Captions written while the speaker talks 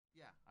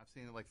I've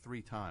seen it like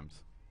 3 times.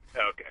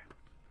 Okay.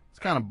 It's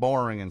kind of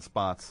boring in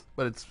spots,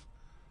 but it's,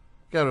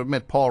 got to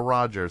admit, Paul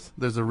Rogers,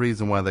 there's a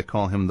reason why they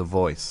call him the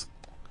voice.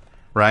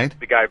 Right?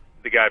 The guy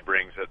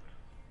brings it.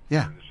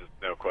 Yeah. There's just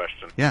no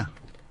question. Yeah.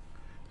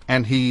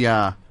 And he,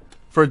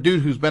 for a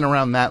dude who's been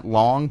around that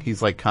long,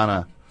 he's like kind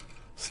of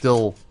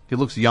still, he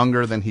looks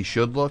younger than he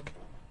should look.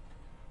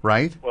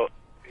 Right? Well,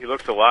 he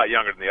looks a lot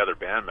younger than the other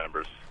band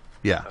members.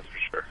 Yeah. That's for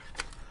sure.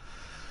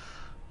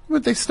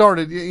 But they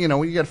started, you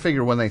got to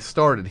figure when they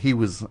started,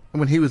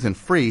 when he was in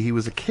Free, he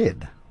was a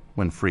kid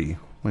when he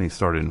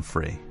started in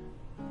Free.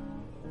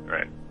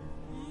 Right.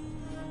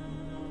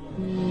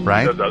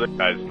 Right? Those other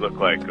guys look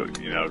like,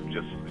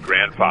 just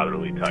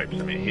grandfatherly types.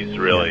 I mean, he's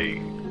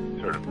really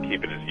sort of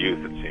keeping his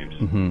youth, it seems.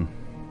 Mm-hmm.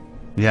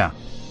 Yeah.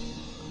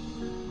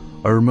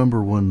 I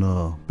remember when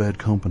Bad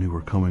Company were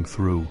coming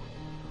through.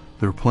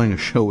 They were playing a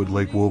show at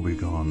Lake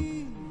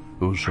Wobegon.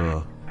 It was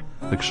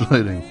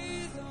exciting.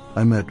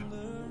 I met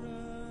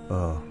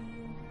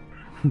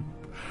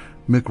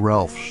Mick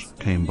Ralphs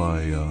came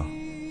by.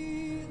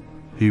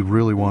 He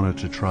really wanted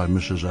to try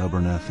Mrs.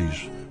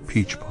 Abernathy's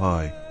peach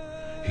pie.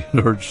 He had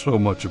heard so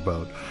much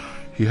about.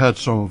 He had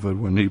some of it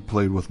when he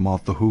played with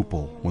Mott the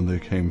Hoople when they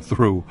came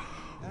through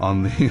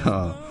on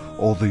the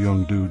All the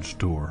Young Dudes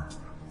tour.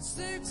 That's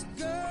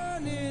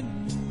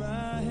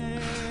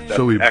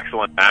an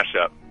excellent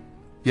mashup.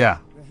 Yeah.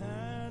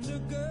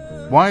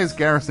 Why is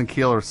Garrison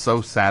Keillor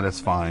so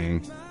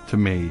satisfying to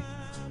me?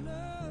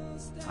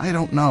 I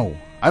don't know.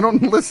 I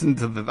don't listen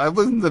to this. I've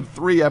listened to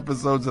 3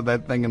 episodes of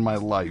that thing in my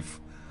life.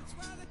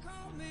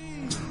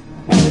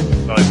 So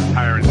it's a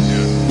tyrant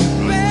tune.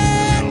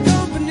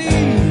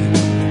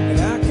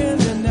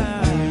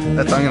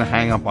 I'm going to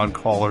hang up on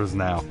callers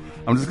now.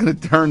 I'm just going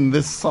to turn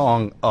this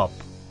song up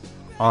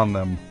on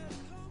them.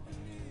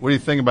 What do you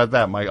think about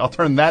that, Mike? I'll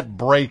turn that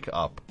break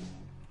up.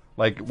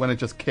 Like when it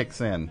just kicks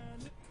in.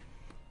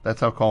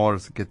 That's how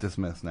callers get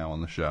dismissed now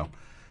on the show.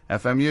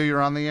 FMU,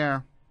 you're on the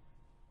air.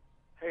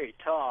 Hey,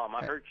 Tom,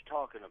 I heard you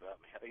talking about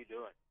me. How you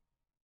doing?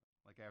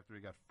 Like after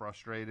he got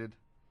frustrated,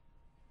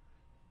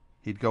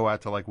 he'd go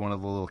out to like one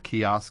of the little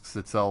kiosks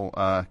that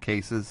sell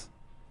cases.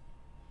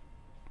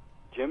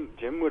 Jim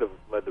would have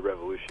led the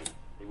revolution.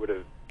 He would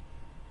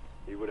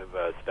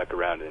have stuck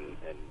around and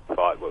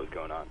thought what was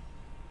going on.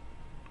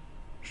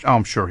 Oh,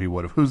 I'm sure he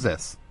would have. Who's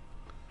this?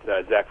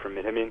 It's Zach from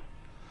Minhamine.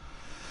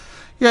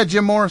 Yeah,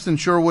 Jim Morrison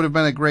sure would have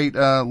been a great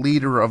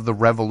leader of the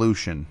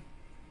revolution.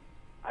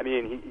 I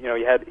mean,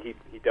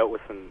 he dealt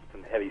with some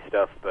heavy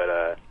stuff,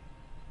 but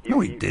no,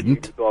 he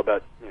didn't. He was all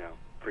about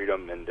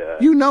freedom and.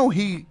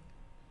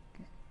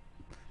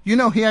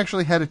 He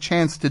actually had a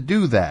chance to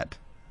do that.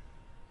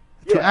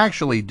 Yeah. To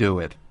actually do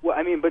it. Well,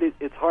 I mean, but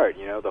it's hard.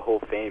 The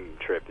whole fame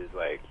trip is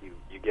like you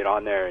get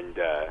on there and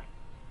and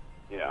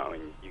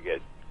you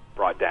get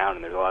brought down,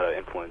 and there's a lot of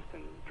influence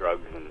and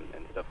drugs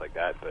and stuff like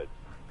that. But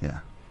yeah.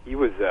 He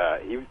was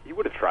he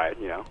would have tried,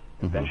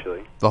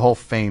 eventually. The whole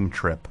fame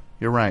trip.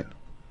 You're right,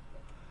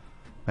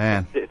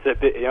 man. It's a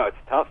bit, it's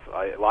tough.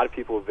 A lot of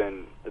people have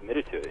been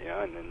submitted to it,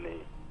 and then they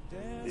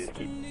just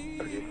keep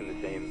producing the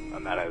same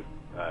amount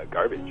of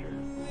garbage or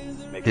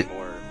making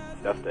more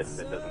stuff that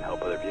doesn't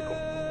help other people.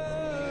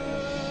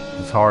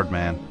 It's hard,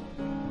 man.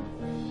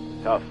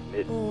 It's tough.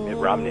 Mitt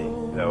Romney.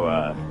 So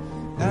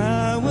that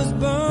guy's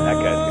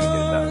gonna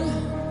get us out.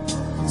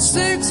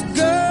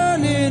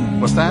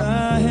 What's that?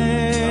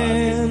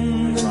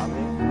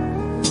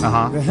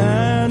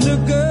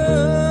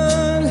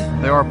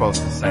 They are both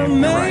the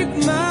same. You're right.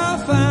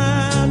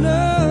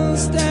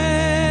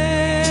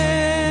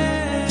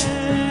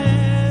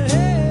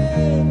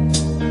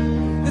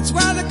 That's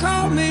why they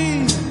call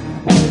me.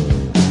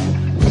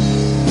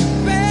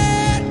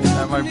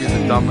 That might be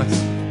the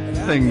dumbest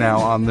thing now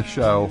on the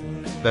show.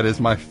 That is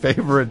my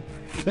favorite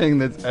thing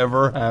that's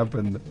ever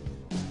happened.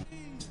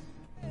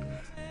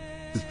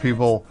 Is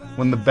people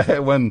when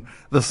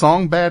the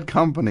song "Bad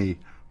Company"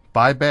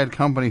 by Bad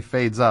Company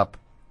fades up.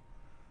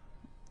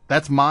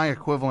 That's my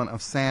equivalent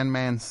of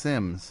Sandman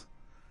Sims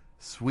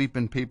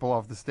sweeping people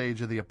off the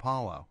stage of the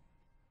Apollo.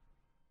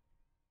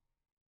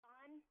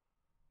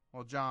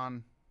 Well,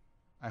 John,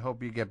 I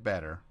hope you get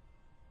better.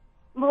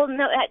 Well,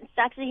 no, it's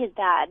actually his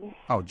dad.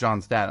 Oh,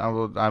 John's dad.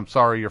 I'm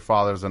sorry your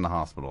father's in the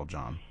hospital,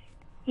 John.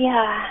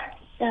 Yeah,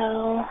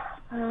 so,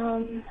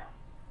 I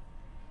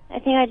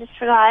think I just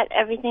forgot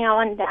everything I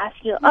wanted to ask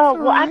you.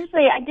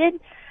 Actually, I did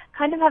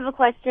kind of have a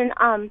question.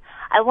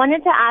 I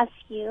wanted to ask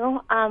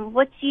you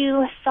what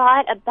you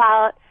thought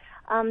about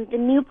the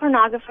new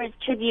Pornographers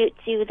tribute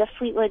to the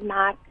Fleetwood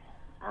Mac.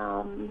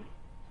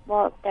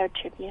 Their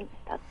tribute.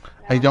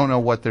 I don't know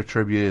what their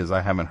tribute is. I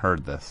haven't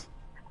heard this.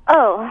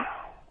 Oh,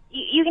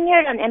 you can hear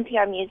it on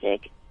NPR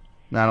Music.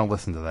 No, I don't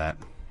listen to that.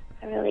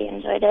 I really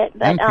enjoyed it.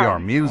 But, NPR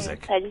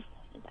Music? I just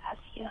wanted to ask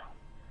you.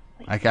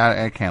 I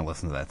can't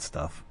listen to that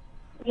stuff.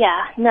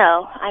 Yeah,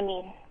 no, I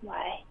mean,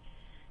 why?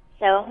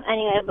 So,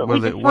 anyway, but we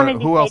just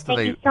wanted to say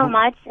thank you so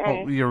much.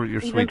 And you're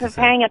we've sweet been to say.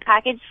 preparing a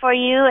package for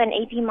you, and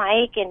AP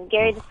Mike, and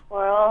Gary the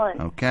Squirrel.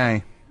 And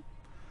okay.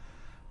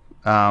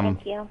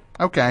 Thank you.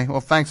 Okay,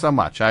 well, thanks so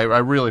much. I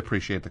really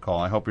appreciate the call.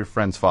 I hope your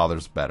friend's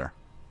father's better.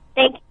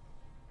 Thank you.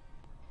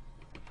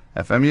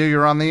 FMU,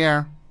 you're on the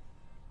air.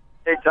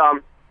 Hey,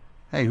 Tom.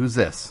 Hey, who's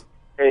this?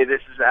 Hey,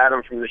 this is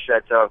Adam from the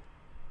Chateau.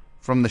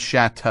 From the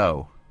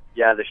Chateau.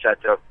 Yeah, the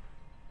Chateau.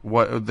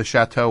 What the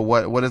Chateau?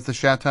 What is the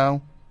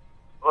Chateau?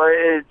 Well,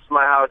 it's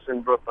my house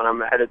in Brooklyn.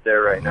 I'm headed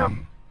there right now.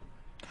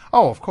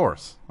 Oh, of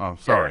course. Oh,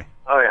 sorry. Yeah.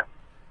 Oh, yeah.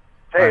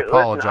 Hey, I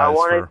apologize listen, I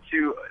wanted for...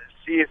 to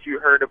see if you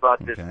heard about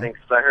this thing,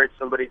 because I heard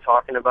somebody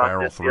talking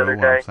about this the other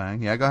what I'm day.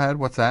 saying. Yeah, go ahead.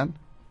 What's that?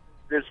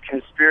 There's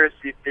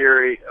conspiracy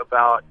theory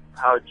about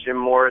how Jim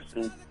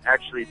Morrison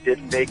actually did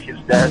fake his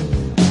death,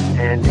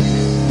 and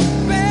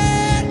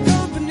Bad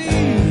company,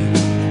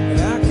 but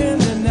I can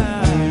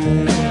deny.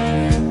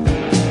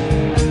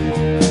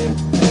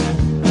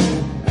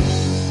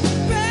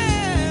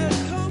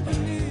 Bad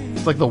company.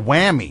 It's like the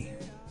whammy.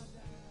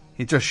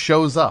 He just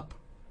shows up.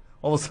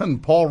 All of a sudden,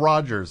 Paul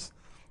Rogers.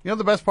 You know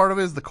the best part of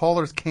it is the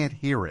callers can't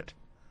hear it.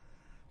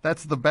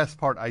 That's the best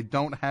part. I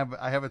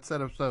have it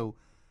set up so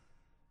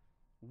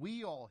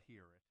we all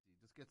hear it. You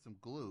just get some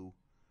glue,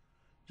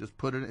 just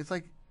put it. It's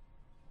like,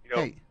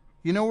 hey,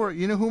 you know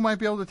who might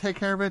be able to take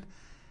care of it?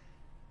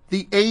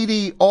 The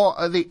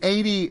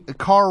 80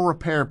 car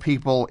repair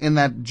people in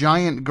that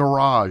giant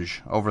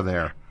garage over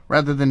there,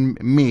 rather than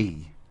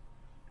me.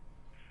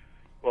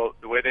 Well,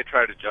 the way they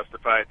tried to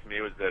justify it to me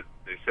was that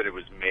they said it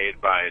was made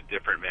by a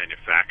different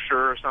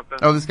manufacturer or something.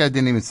 Oh, this guy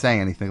didn't even say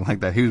anything like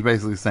that. He was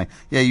basically saying,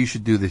 yeah, you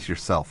should do this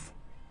yourself.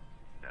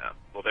 Yeah.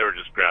 Well, they were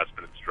just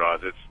grasping at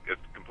straws.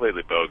 It's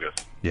completely bogus.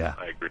 Yeah.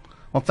 I agree.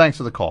 Well, thanks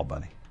for the call,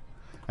 buddy.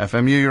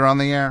 FMU, you're on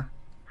the air.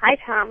 Hi,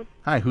 Tom.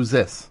 Hi, who's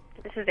this?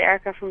 This is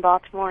Erica from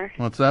Baltimore.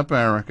 What's up,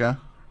 Erica?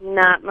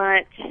 Not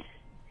much.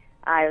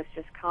 I was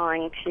just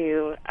calling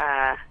to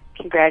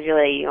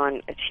congratulate you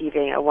on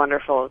achieving a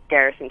wonderful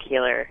Garrison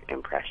Keillor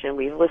impression.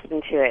 We've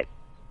listened to it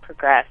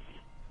progress,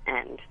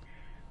 and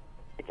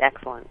it's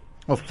excellent.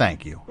 Well,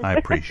 thank you. I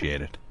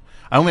appreciate it.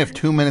 I only have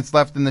 2 minutes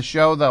left in the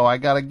show, though. I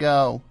gotta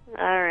go.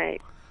 All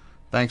right.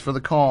 Thanks for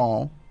the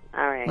call.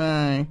 All right.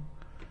 Bye.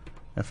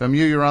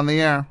 FMU, you're on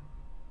the air.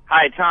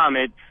 Hi, Tom.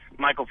 It's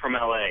Michael from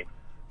L.A.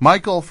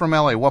 Michael from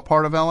L.A. What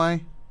part of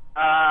L.A.?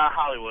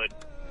 Hollywood.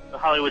 The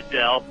Hollywood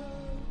Dell.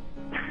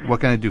 What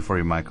can I do for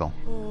you, Michael?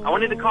 I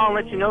wanted to call and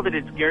let you know that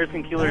it's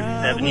Garrison Keillor's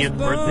 70th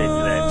birthday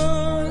today.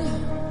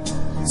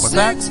 What's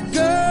that? It's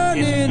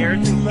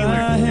Garrison Keillor's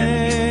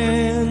 70th.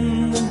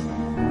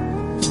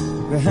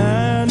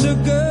 Behind a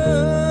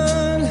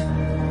gun,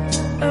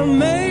 I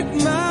make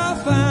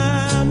my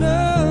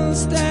final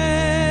stand.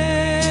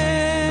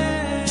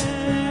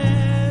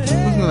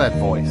 Listen to that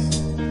voice.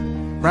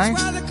 Right?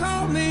 That's why they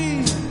call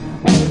me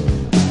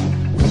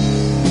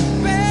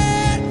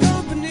Bad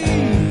Company,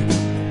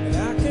 but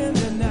I can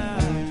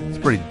deny. It's a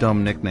pretty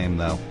dumb nickname,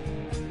 though.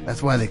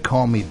 That's why they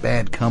call me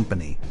Bad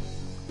Company.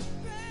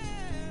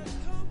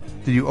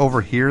 Did you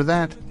overhear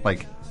that?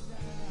 Like,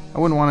 I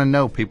wouldn't want to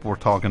know people were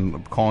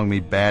calling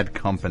me Bad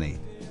Company,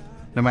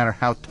 no matter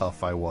how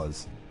tough I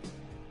was.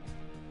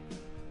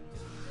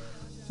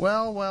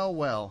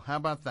 Well, how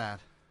about that?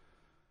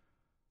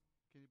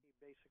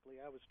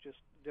 Basically, I was just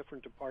a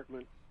different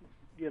department,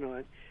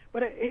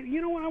 But,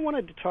 you know what I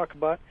wanted to talk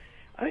about?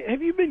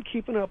 Have you been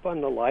keeping up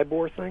on the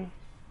LIBOR thing?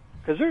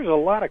 Because there's a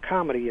lot of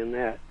comedy in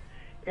that.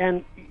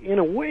 And in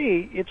a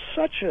way, it's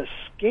such a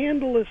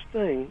scandalous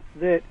thing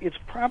that it's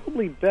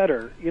probably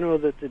better,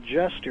 that the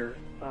jester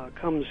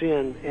comes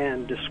in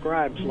and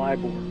describes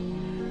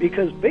LIBOR.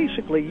 Because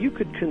basically, you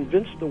could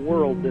convince the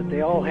world that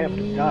they all have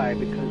to die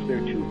because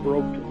they're too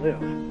broke to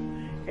live.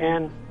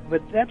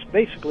 But that's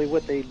basically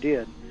what they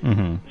did.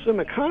 Mm-hmm. Some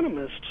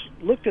economists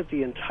looked at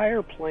the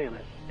entire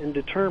planet and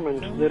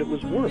determined that it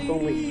was worth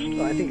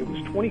only, I think it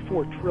was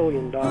 $24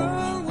 trillion.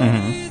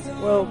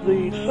 Mm-hmm. Well,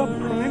 the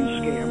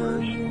subprime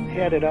scammers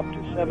had it up to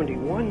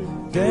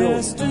 $71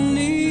 trillion.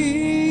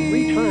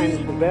 3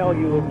 times the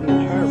value of the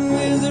entire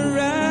planet.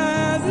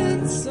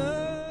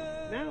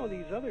 Now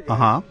these other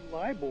guys,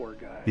 LIBOR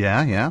guys,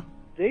 Yeah.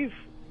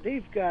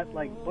 they've got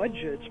like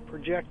budgets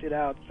projected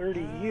out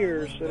 30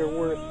 years that are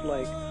worth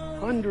like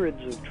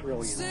hundreds of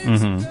trillions.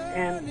 Mm-hmm.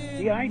 And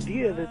the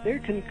idea that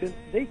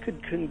they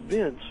could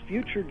convince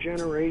future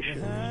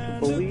generations to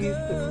believe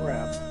the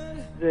crap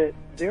that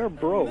they're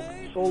broke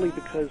solely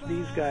because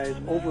these guys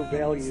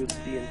overvalued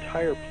the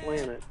entire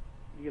planet,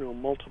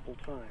 multiple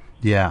times.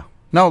 Yeah.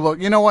 No, look,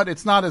 you know what?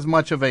 It's not as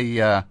much of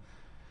an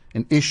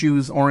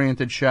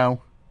issues-oriented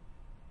show.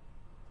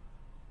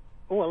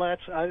 Well,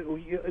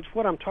 it's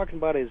what I'm talking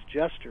about is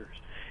jesters.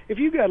 If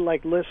you got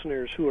like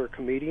listeners who are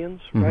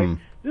comedians, right?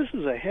 This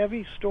is a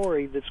heavy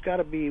story that's got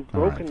to be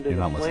broken to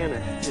the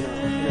planet, in a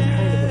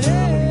kind of a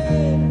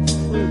comedy.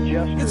 We're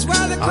jesters. It's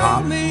why they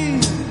call me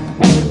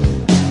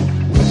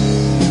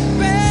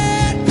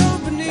Bad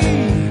Company,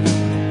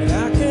 but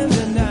I can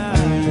deny.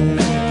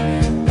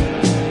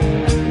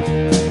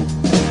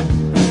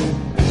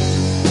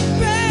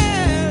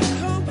 Bad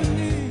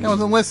Company. I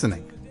wasn't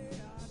listening.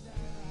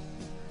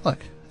 Look,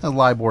 the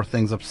LIBOR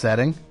thing's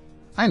upsetting.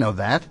 I know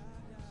that.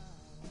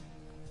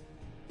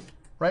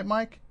 Right,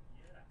 Mike?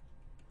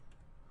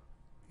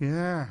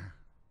 Yeah.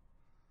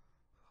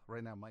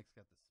 Right now, Mike's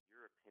got this.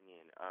 Your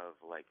opinion of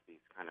like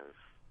these kind of,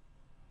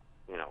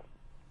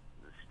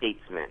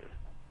 statesmen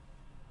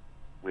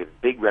with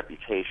big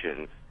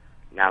reputations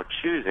now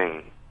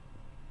choosing,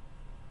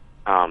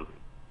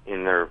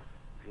 in their,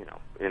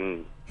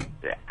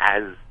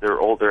 as they're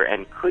older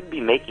and could be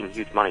making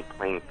huge money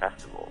playing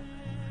festivals,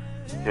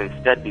 to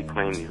instead be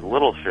playing these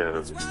little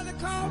shows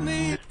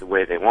just the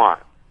way they want.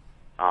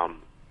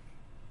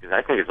 Because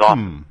I think it's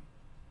awesome.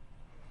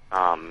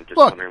 Just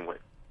wondering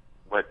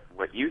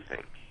what you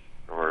think.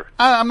 Or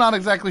I'm not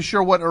exactly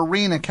sure what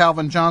arena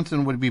Calvin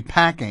Johnson would be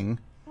packing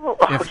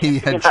if he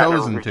had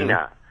chosen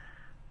to.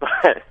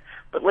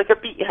 But like a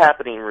Beat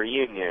Happening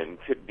reunion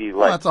could be like.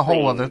 Well, that's a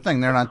whole other thing.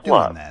 They're not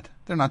doing that.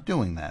 They're not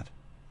doing that.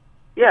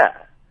 Yeah,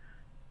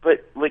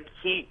 but like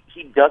he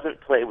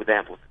doesn't play with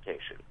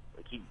amplification.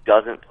 Like he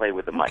doesn't play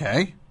with the mic.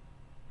 Okay.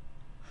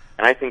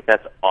 And I think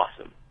that's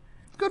awesome.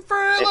 Good for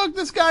him. Look,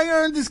 this guy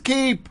earned his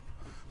keep.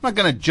 I'm not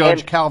going to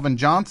judge Calvin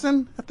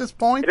Johnson at this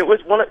point. It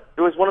was one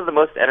of the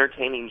most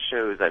entertaining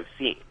shows I've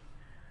seen.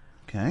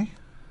 Okay.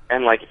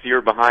 And like if you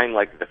were behind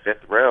like the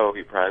fifth row,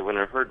 you probably wouldn't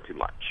have heard too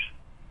much.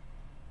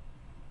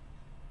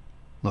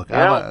 Look,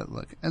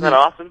 look. Isn't that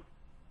awesome?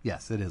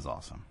 Yes, it is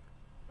awesome.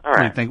 All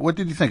right. What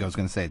did you think I was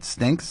going to say? It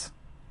stinks?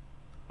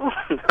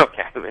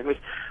 Okay.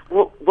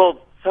 Well,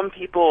 some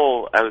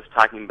people I was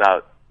talking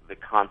about the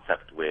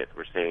concept with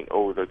were saying,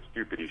 "Oh, that's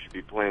stupid. You should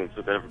be playing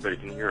so that everybody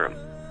can hear him."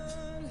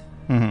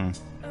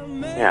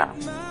 Mm-hmm. Yeah.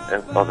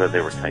 Although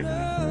they were typing.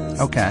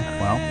 Okay.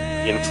 Well,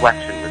 the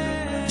inflection was.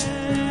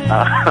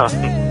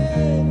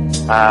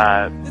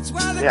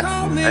 Yeah.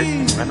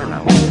 I don't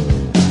know.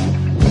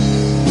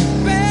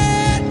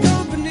 Bad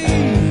company,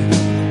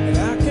 and I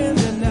can't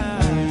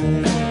deny.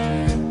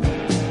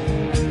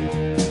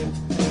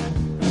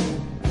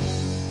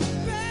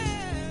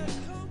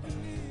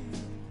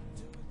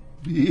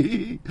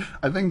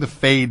 I think the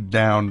fade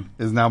down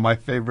is now my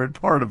favorite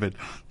part of it.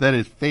 That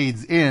it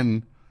fades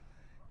in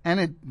and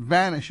it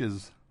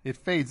vanishes. It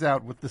fades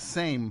out with the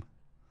same.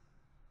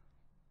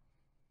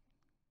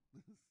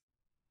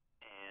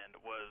 And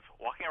was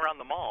walking around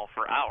the mall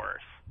for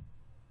hours.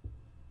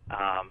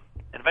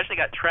 And eventually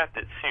got trapped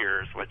at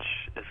Sears, which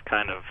is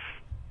kind of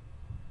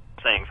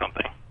saying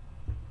something.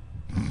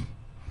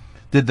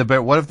 Did the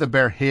bear? What if the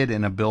bear hid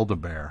in a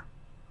Build-A-Bear?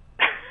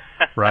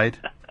 Right?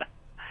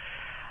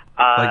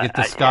 Like it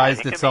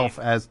disguised itself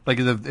as like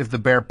if the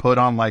bear put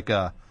on like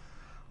a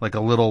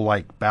little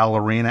like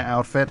ballerina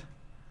outfit.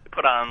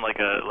 Put on like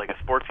a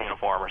sports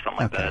uniform or something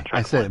like that.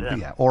 I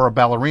said or a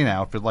ballerina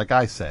outfit, like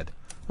I said.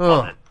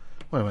 Oh,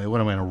 wait,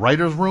 what am I in a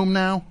writer's room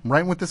now? I'm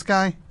writing with this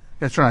guy. You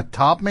guys trying to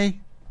top me?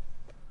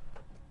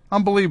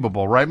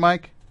 Unbelievable, right,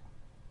 Mike?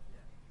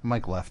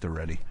 Mike left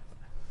already.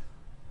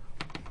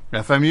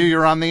 FMU,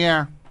 you're on the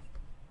air.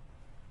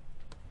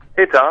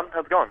 Hey, Tom.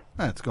 How's it going?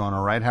 It's going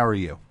all right. How are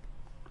you?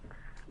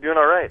 Doing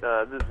all right.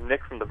 This is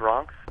Nick from the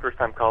Bronx,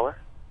 first-time caller.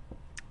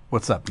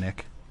 What's up,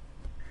 Nick?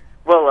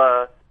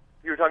 Well,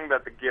 you were talking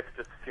about the gift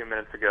just a few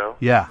minutes ago.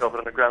 Yeah. Velvet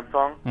Underground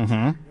song.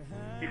 Mm-hmm.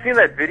 You seen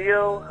that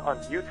video on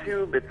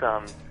YouTube? It's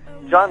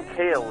John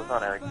Cale was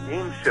on a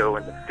game show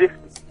in the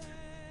 50s.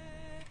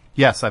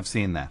 Yes, I've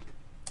seen that.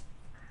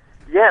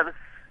 Yeah, this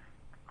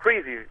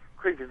crazy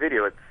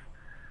video. It's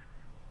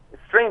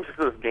strange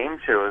for those game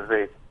shows.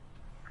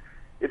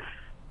 It's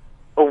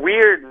a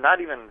weird, not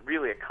even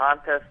really a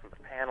contest, and the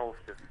panels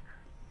just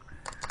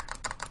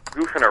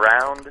goofing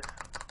around.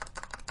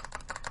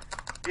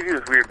 TV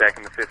was weird back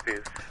in the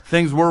 50s.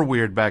 Things were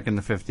weird back in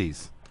the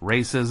 50s.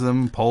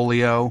 Racism,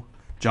 polio,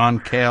 John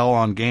Cale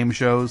on game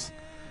shows.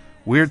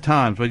 Weird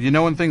times. But you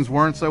know when things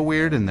weren't so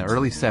weird? In the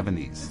early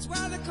 70s.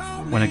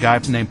 When a guy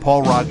named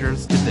Paul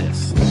Rogers did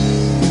this.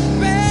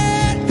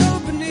 Bad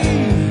company,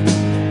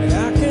 and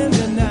I can't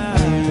deny.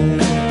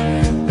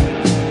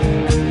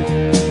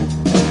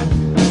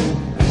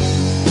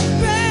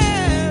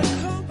 Bad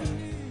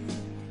company,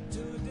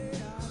 till the day I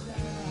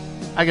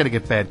die. I got to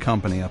get Bad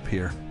Company up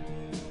here.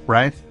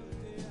 Right?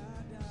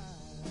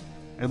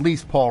 At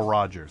least Paul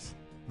Rogers.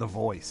 The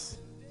voice.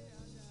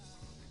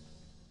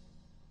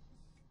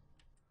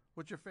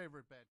 What's your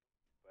favorite band?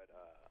 But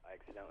I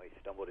accidentally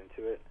stumbled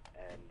into it,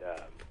 and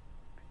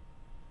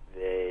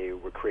they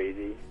were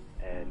crazy.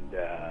 And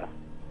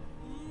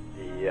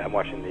I'm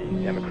watching the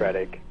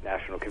Democratic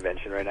National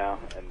Convention right now,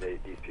 and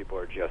these people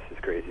are just as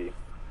crazy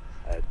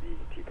as the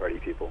Tea Party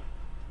people.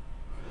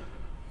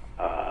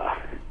 I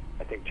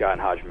think John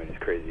Hodgman is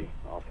crazy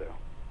also.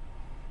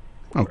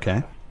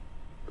 Okay.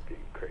 For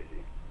being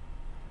crazy.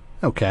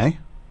 Okay.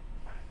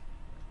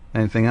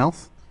 Anything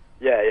else?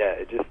 Yeah.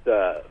 It just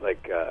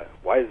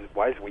why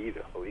is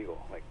weed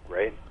illegal? Like,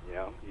 right? You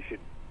know, you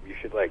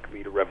should like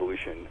lead a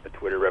revolution, a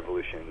Twitter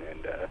revolution,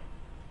 and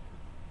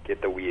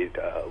get the weed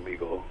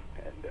legal,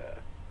 and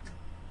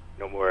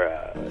no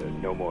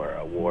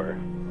more war.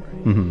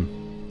 Right?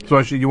 Mm-hmm. So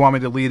you want me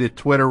to lead a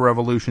Twitter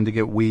revolution to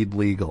get weed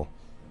legal?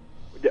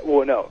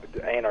 Well, no,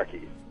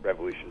 anarchy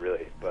revolution,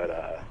 really.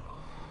 But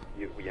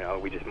you know,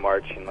 we just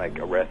march and like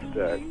arrest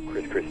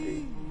Chris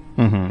Christie,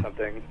 mm-hmm.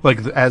 something. Like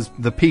as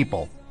the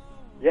people.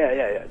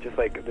 Yeah. Just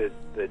like the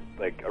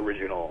like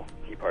original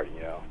Tea Party,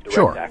 direct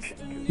Sure.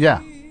 action.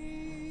 Yeah.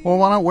 Well,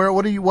 why not?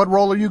 What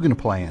role are you going to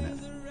play in it?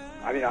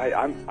 I mean,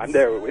 I'm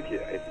there with you.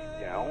 I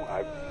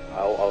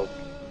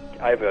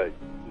have a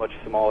much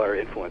smaller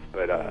influence,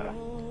 but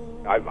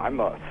I'm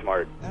a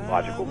smart,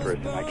 logical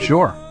person.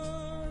 Sure.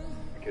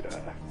 I could.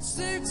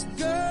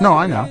 No,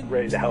 I know. I'm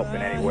ready to help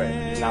in any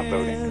way. Just not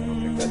voting. I don't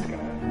think that's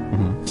gonna.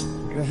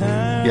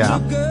 Yeah.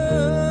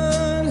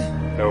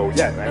 So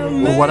yeah.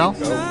 Well, what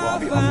else? I'll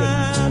be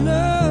on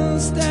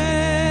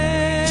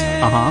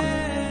Uh-huh.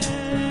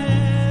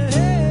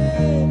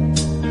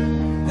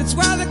 That's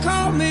why they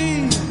call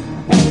me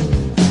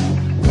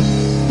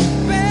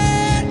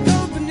Bad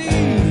Company,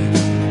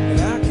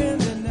 and I can't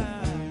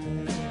deny.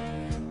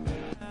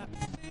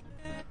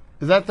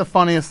 Is that the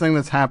funniest thing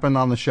that's happened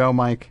on the show,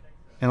 Mike,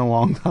 in a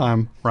long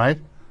time, right?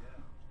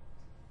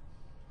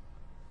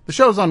 The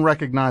show's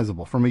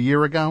unrecognizable. From a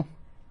year ago,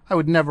 I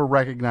would never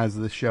recognize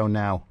this show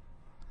now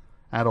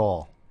at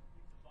all.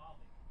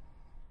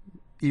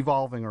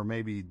 Evolving or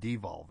maybe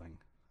devolving.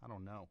 I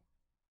don't know.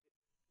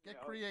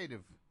 Get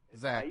creative,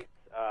 Zach.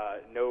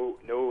 No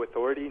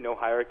authority, no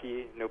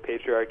hierarchy, no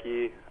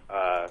patriarchy.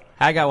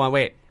 I got one.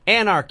 Wait.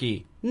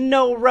 Anarchy.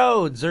 No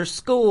roads or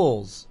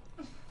schools.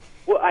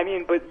 Well, I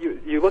mean, but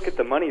you look at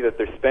the money that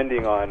they're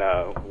spending on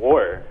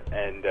war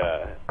and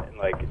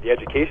like the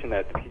education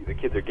that the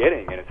kids are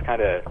getting, and it's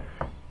kind of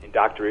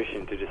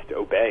indoctrination to just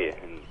obey.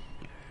 And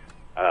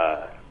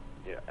I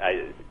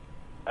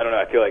don't know.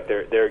 I feel like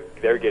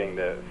they're getting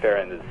the fair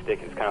end of the stick.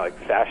 It's kind of like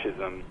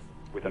fascism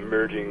with a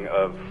merging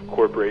of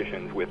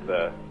corporations with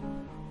the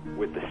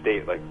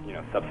state, like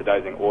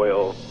subsidizing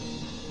oil,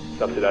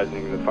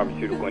 subsidizing the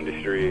pharmaceutical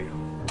industry.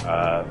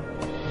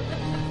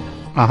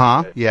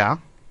 Yeah.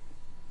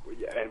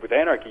 And with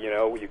anarchy,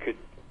 you could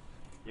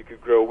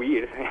grow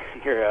weed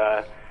in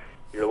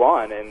your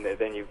lawn, and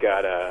then you've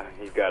got a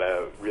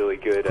really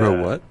good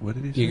grow what? What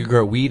did he say? You could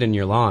grow weed in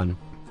your lawn.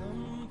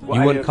 Well,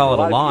 You wouldn't call it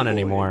a lot of lawn people,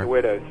 anymore. It's a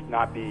way to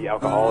not be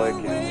alcoholic,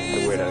 and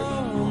it's a way to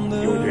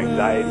deal with your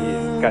anxiety.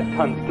 It's got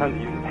tons of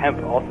uses.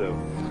 Hemp also.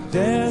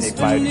 Make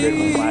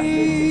biodegradable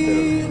plastics instead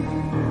of.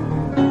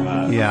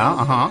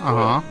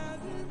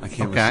 I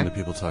can't listen to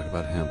people talk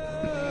about hemp.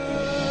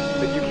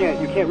 But you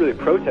can't really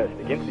protest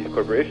against these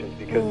corporations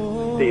because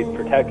the state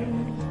protects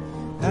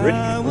the rich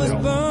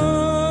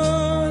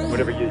people.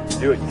 Whenever you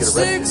do it, you get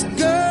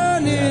arrested.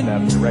 And you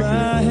have to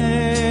have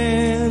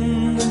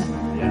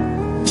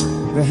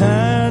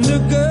Behind a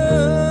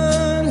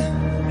gun,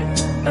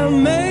 I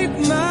make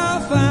my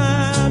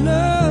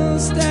final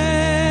stand.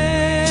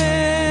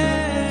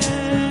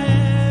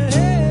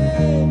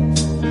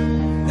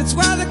 That's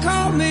why they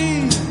call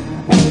me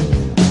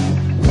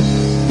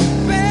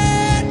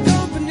Bad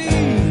Company,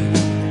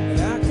 and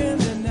I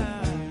can't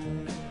deny.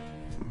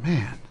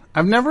 Man,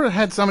 I've never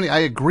had somebody I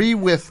agree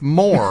with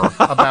more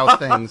about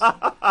things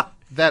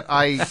that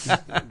I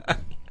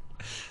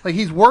like.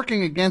 He's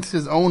working against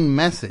his own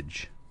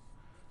message.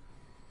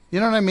 You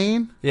know what I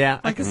mean?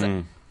 Yeah, Like,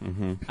 I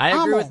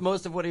agree with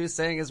most of what he was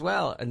saying as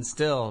well, and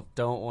still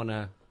don't want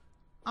to.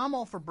 I'm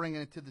all for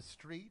bringing it to the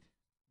street.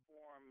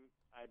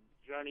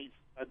 Journey's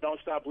Don't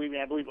Stop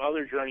Believing, I believe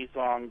other Journey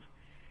songs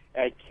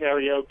at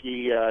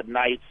karaoke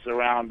nights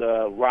around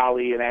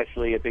Raleigh, and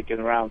actually I think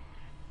around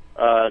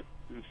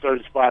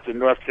certain spots in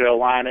North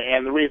Carolina.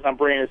 And the reason I'm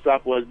bringing this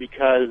up was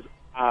because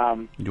you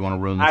want to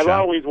ruin the I've show?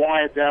 always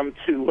wanted them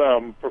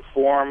to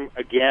perform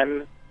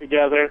again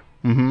together.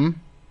 Mm-hmm.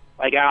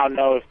 Like, I don't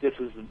know if this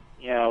is,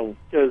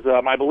 because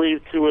I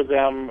believe two of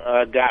them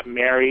got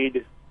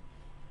married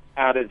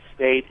out of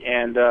state,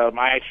 and I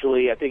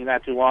think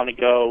not too long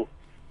ago,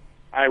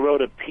 I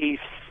wrote a piece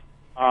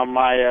on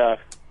my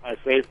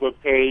Facebook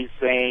page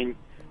saying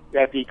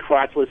that the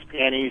Crotchless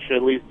Panties should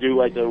at least do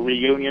like a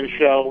reunion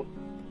show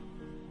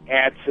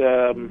at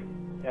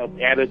one of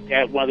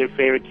their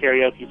favorite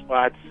karaoke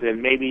spots,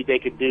 and maybe they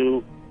could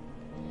do,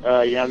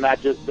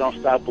 not just Don't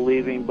Stop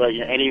Believing, but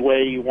Any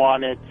Way You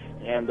Want It.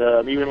 And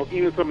even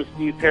some of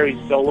Steve Perry's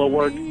solo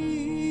work.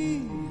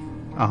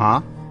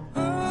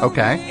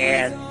 Okay.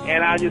 And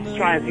I was just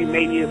trying to see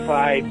maybe if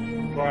I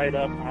brought it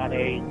up on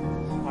a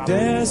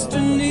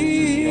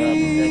Destiny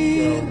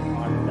show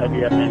on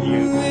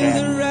WFMU.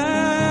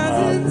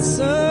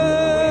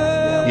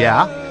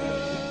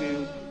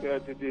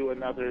 To do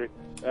another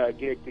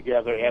gig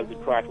together as the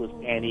Crotchless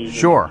Panties.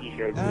 Sure.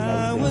 T-shirts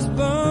I was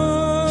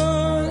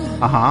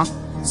born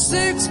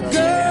 6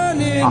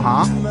 gun in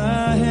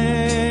my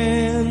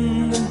hand.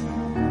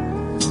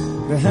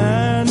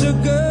 Behind a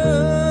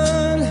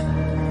gun,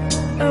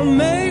 I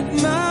make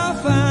my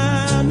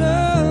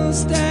final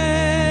stand.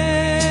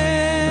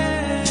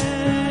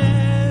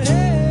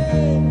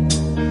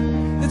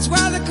 That's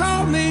why they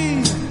call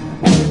me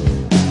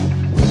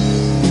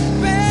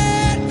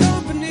Bad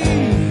Company,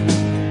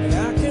 and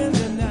I can't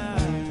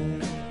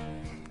deny.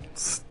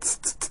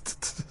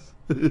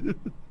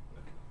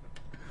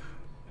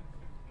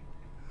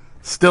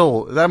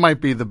 Still, that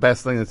might be the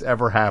best thing that's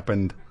ever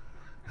happened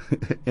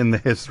in the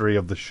history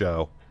of the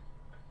show.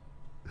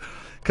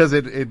 Because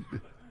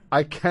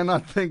I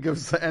cannot think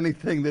of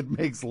anything that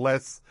makes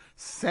less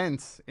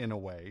sense in a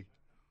way.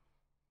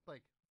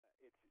 It's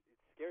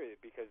scary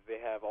because they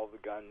have all the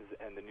guns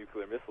and the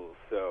nuclear missiles.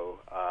 So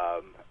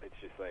it's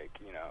just like,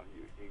 you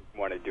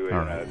want to do it in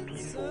a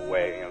peaceful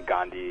way,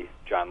 Gandhi,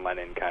 John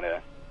Lennon kind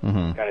of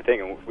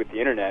thing. And with the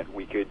internet,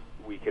 we could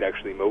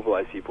actually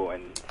mobilize people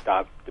and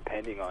stop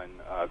depending on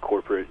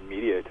corporate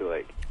media to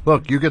like.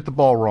 Look, you get the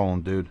ball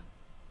rolling, dude.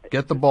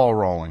 Get the ball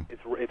rolling.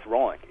 It's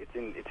rolling.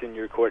 It's in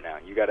your court now.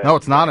 You gotta. No,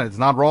 it's not. It's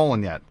not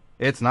rolling yet.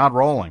 It's not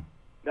rolling.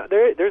 No,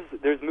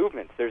 there's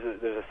movements. There's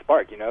a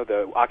spark.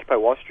 The Occupy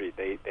Wall Street.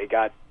 They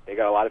got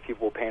a lot of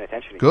people paying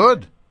attention.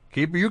 Good.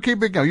 Keep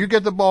it going. You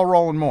get the ball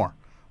rolling more.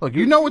 Look,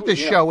 you know what this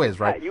show is,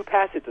 right? You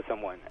pass it to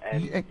someone,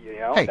 and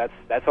hey,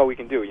 that's all we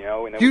can do.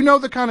 And do you know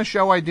the kind of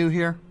show I do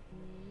here?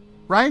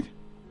 Right?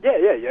 Yeah.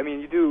 I mean,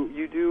 you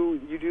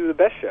do the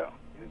best show.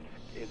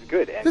 It's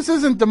good. And this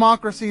isn't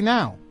Democracy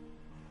Now!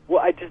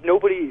 Well,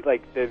 nobody,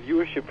 like, the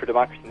viewership for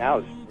Democracy Now!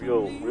 Is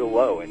real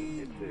low,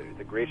 and it's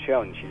a great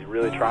show, and she's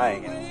really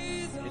trying,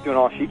 and she's doing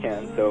all she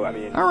can. So I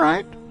mean, all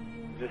right.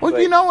 Well,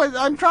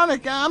 I'm trying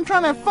to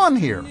have fun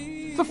here.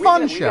 It's a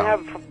fun show.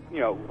 We can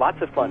have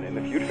lots of fun in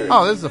the future.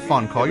 Oh, this is a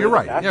fun call. You're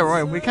right. Yeah,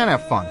 right. We can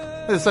have fun.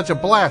 This is such a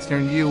blast here,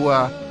 and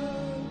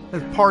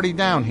let's party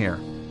down here.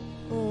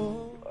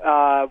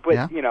 But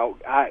yeah?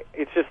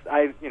 It's just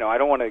I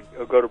don't want to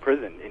go to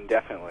prison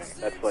indefinitely.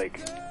 That's like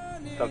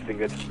something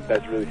that's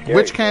really scary.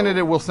 Which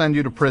candidate will send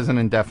you to prison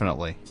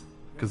indefinitely?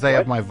 Because they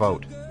have my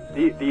vote.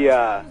 Did you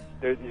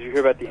hear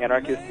about the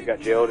anarchist who got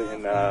jailed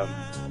in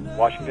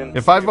Washington?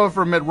 If I vote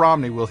for Mitt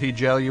Romney, will he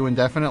jail you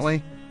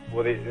indefinitely?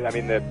 Well,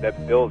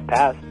 that bill is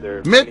passed.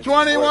 Mitt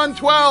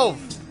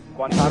 2112.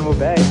 Guantanamo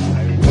Bay.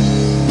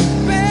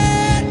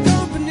 Bad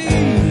company,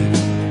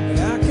 and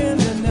I can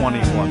deny.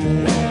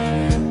 21.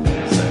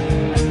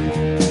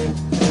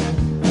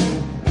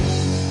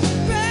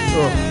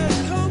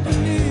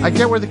 I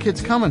get where the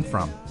kid's coming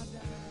from.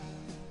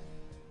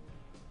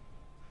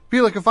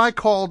 Feel like if I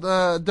called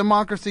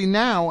Democracy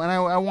Now! And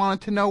I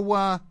wanted to know,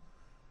 I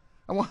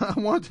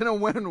wanted to know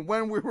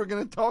when we were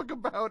going to talk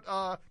about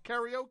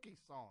karaoke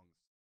songs.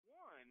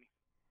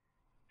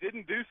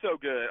 Didn't do so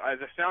good as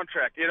a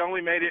soundtrack. It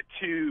only made it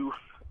to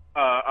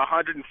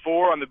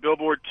 104 on the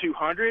Billboard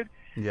 200.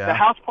 Yeah. The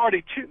House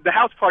Party 2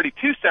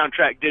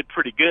 soundtrack did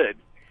pretty good.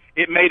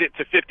 It made it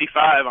to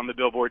 55 on the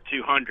Billboard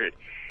 200.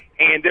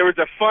 And there was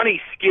a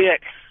funny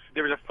skit.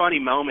 There was a funny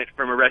moment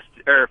from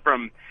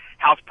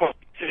House Party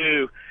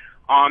 2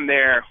 on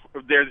there.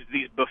 There's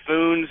these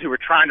buffoons who were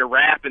trying to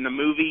rap in the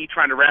movie,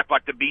 trying to rap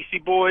like the Beastie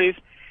Boys,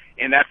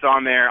 and that's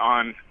on there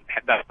on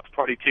the House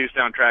Party 2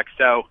 soundtrack.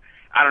 So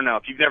I don't know.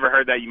 If you've never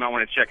heard that, you might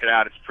want to check it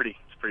out. It's pretty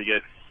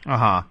good.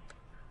 Uh-huh.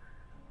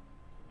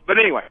 But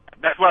anyway,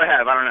 that's what I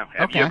have. I don't know.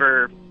 Have you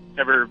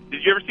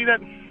did you ever see that?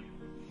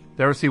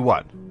 Ever see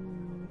what?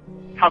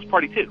 House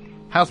Party 2.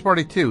 House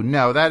Party 2.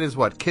 No, that is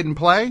what? Kid and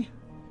Play?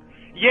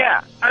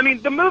 Yeah. I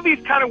mean, the movie's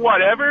kind of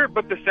whatever,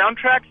 but the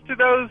soundtracks to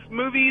those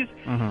movies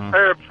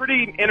are a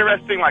pretty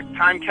interesting, like,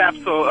 time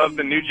capsule of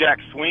the New Jack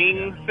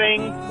Swing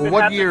thing. Well,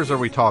 what years are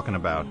we talking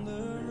about?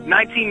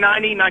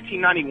 1990,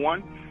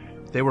 1991.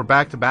 They were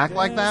back-to-back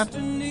like that?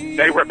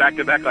 They were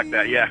back-to-back like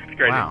that, yeah. It's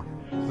crazy. Wow.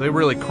 They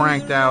really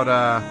cranked out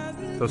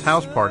those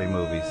House Party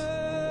movies.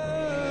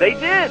 They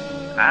did.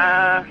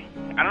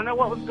 I don't know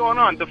what was going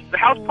on. The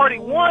House Party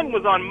 1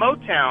 was on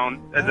Motown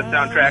as a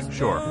soundtrack.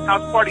 Sure.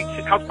 House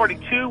Party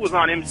 2 was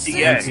on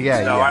MCA. So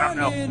yeah. I don't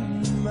know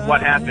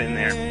what happened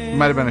there. It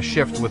might have been a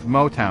shift with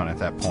Motown at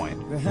that point.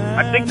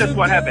 I think that's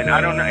what happened. I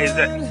don't know.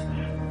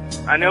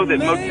 I know that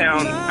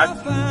Motown,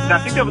 I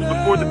think that was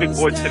before the Big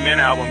Boys to Men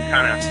album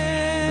kind of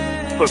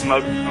put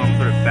Motown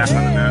sort of back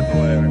on the map or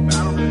whatever. I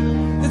don't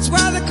know. That's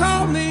why they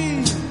call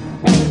me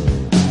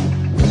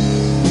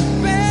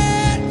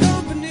Bad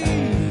Company.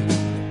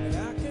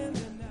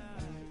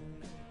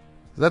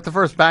 Is that the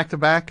first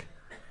back-to-back?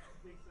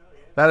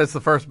 That is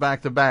the first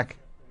back-to-back.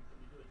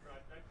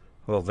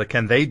 Well,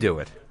 can they do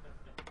it?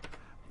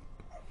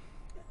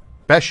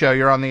 Best show,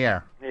 you're on the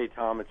air. Hey,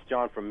 Tom, it's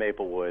John from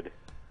Maplewood.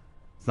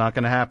 It's not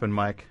going to happen,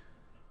 Mike.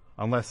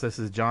 Unless this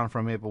is John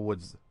from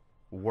Maplewood's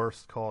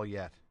worst call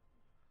yet.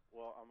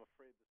 Well, I'm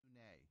afraid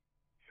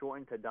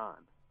shortened to Don.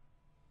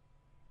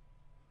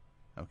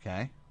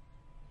 Okay.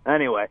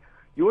 Anyway,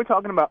 you were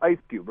talking about Ice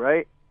Cube,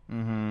 right?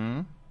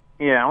 Mm-hmm.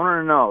 Yeah, I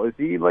want to know, is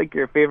he like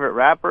your favorite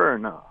rapper or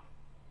no?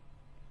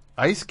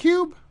 Ice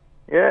Cube?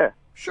 Yeah.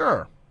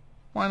 Sure.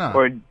 Why not?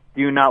 Or do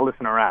you not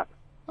listen to rap?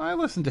 I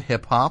listen to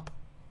hip-hop.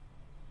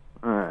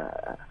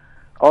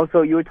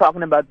 Also, you were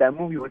talking about that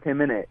movie with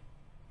him in it.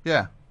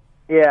 Yeah.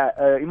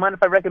 Yeah, you mind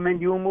if I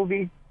recommend you a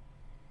movie?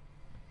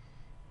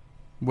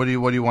 What do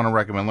you want to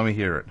recommend? Let me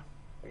hear it.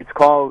 It's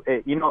called,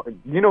 you know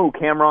who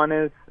Cameron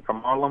is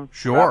from Harlem?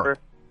 Sure. Rapper?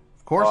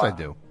 Of course I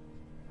do.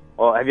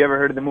 Well, have you ever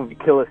heard of the movie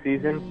Killa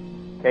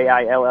Season?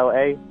 Killa?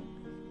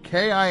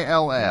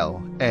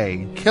 Killa.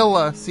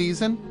 Killa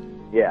Season?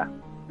 Yeah.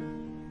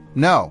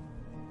 No.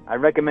 I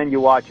recommend you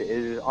watch it. It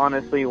is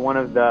honestly one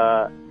of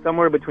the,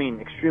 somewhere between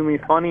extremely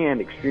funny and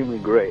extremely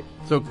great.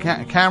 So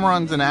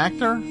Cameron's an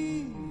actor?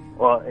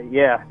 Well,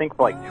 yeah, I think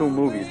for like 2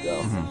 movies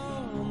though.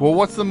 Well,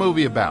 what's the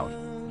movie about?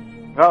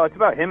 Oh, it's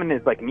about him and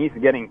his like niece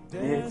getting.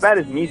 It's about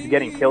his niece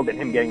getting killed and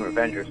him getting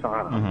revenge or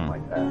something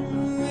like that.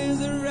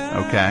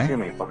 Okay. It's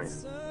really funny.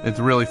 It's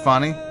really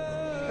funny?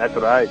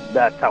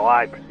 That's how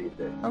I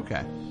perceived it.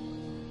 Okay.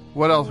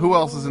 What else? Who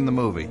else is in the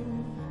movie?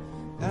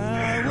 In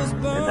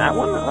that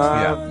one?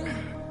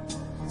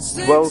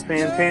 Yeah. Will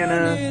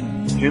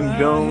Santana, Jim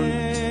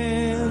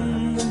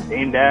Jones,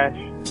 Dane Dash.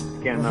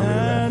 Can't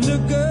remember the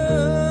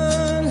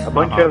rest. A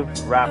bunch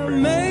of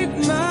rappers. Make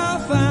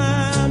my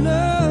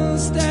final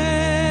stand.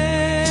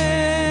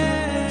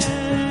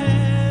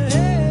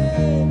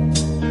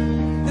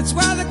 That's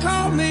why they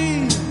call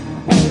me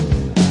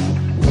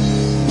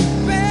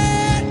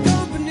Bad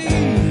Company,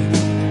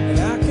 and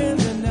I can't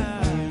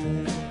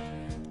deny.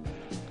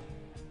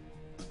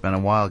 It's been a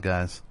while,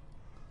 guys.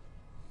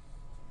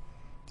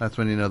 That's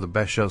when you know the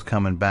best show's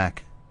coming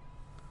back.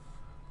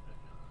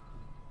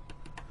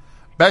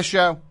 Best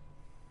show.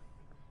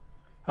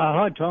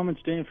 Hi, Tom.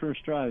 It's Dan from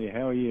Australia.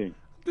 How are you?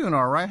 Doing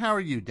all right. How are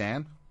you,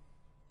 Dan?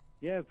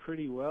 Yeah,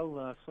 pretty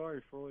well.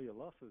 Sorry for all your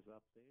losses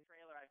up there.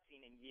 Trailer I've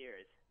seen in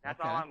years. That's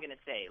Okay. all I'm gonna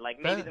say. Like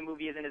maybe the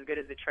movie isn't as good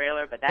as the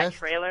trailer, but that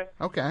trailer,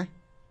 Okay.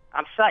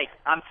 I'm psyched.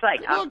 I'm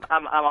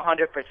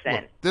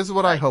 100%. This is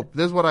what I hope.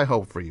 This is what I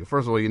hope for you.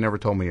 First of all, you never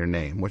told me your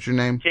name. What's your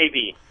name?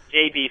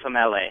 JB from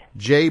LA.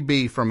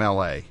 JB from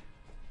LA.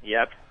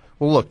 Yep.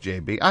 Well, look,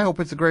 JB, I hope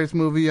it's the greatest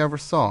movie you ever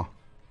saw.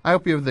 I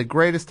hope you have the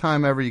greatest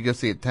time ever. You go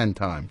see it 10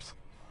 times.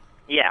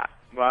 Yeah.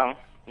 Well,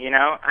 you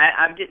know,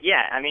 I'm just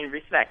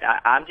respect.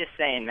 I'm just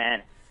saying,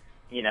 man.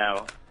 You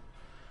know,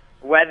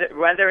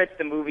 whether it's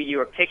the movie you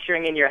were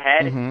picturing in your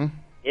head,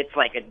 it's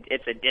like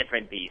it's a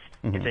different beast.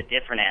 It's a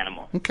different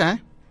animal. Okay.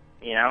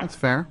 You know. That's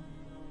fair.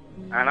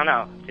 I don't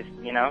know. Just,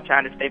 you know,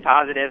 trying to stay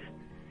positive.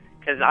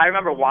 Because I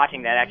remember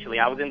watching that, actually.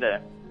 I was in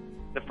the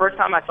first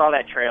time I saw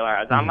that trailer,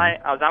 I was on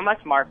my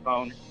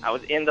smartphone. I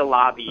was in the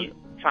lobby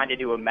trying to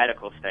do a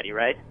medical study,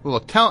 right? Well,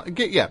 look,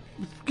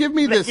 give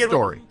me this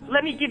story.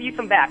 Let me give you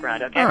some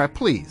background, okay? All right,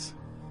 please.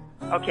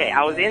 Okay,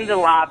 I was in the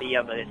lobby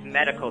of this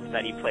medical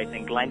study place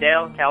in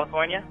Glendale,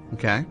 California.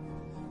 Okay.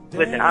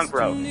 Listen, I'm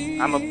broke.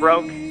 I'm a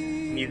broke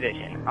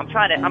musician. I'm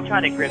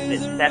trying to grip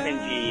this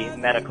 7G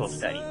medical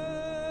study.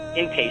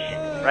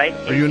 Inpatient, right?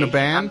 Are you in a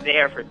band? I'm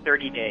there for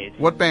 30 days.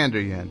 What band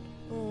are you in?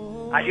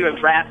 I do a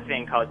rap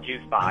thing called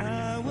Juicebox.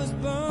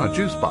 Oh,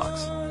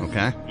 Juicebox.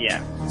 Okay.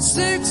 Yeah.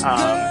 So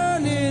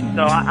I'm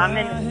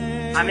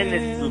in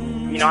this,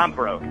 you know, I'm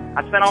broke.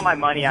 I spent all my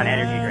money on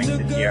energy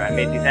drinks this year. I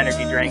made these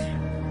energy drinks.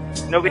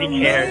 Nobody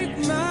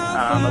cares.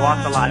 I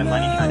lost a lot of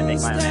money trying to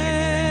make my own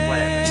energy drinks.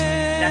 Whatever.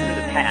 That's in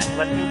the past.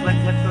 Let's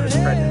go to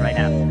the present right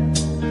now.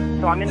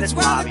 So I'm in this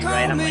lobby,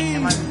 right? I'm like,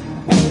 am I...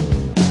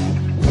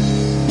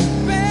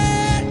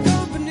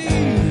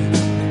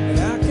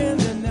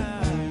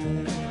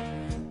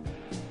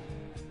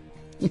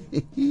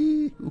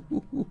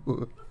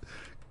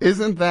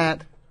 Isn't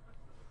that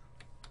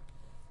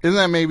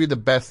maybe the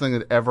best thing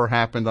that ever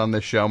happened on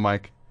this show,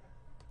 Mike?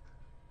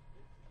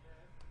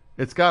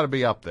 It's got to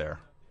be up there.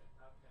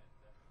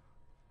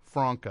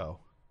 Franco.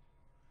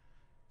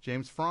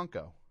 James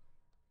Franco.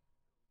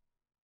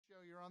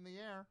 You're on the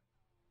air.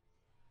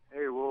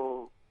 Hey,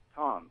 well,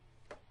 Tom.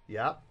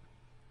 Yeah.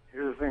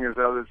 Here's the thing: is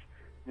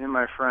me and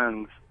my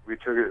friends, we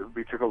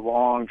took a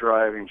long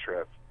driving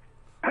trip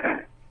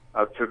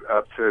up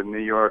to New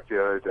York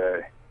the other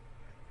day.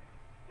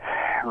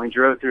 And we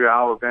drove through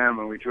Alabama,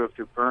 and we drove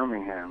through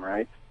Birmingham,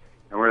 right?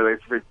 And we're like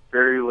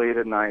very late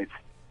at night,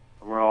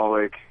 and we're all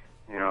like,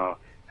 you know,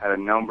 had a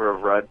number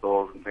of Red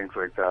Bulls and things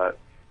like that.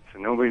 So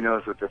nobody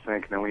knows what to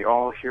think. And then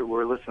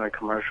we're listening to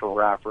commercial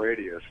rap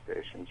radio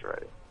stations,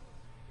 right?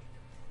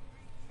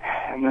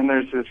 And then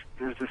there's this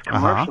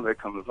commercial that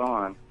comes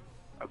on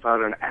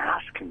about an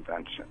ass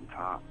convention,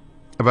 Tom.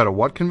 About a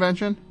what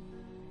convention?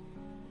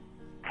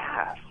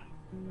 Ass.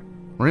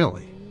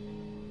 Really?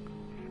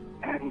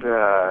 And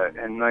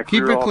like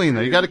keep we were it all clean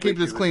though. You got to pretty- keep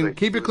this it was clean. like-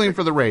 Keep it clean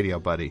for the radio,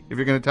 buddy. If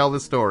you're going to tell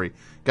this story,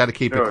 got to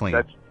keep No, it clean.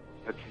 That's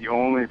the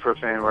only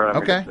profane word I'm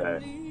Okay.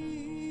 going to say.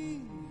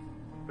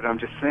 But I'm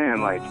just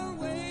saying, like,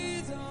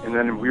 and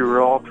then we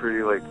were all pretty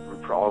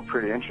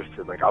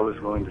interested. Like, I was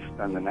willing to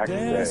spend the next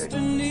day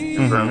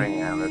in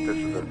Birmingham. That this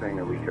is a thing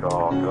that we could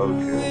all go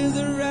to,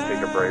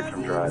 take a break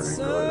from driving,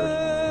 go to this.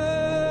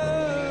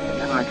 And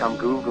then, like, I'm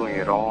Googling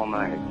it all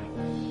night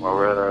while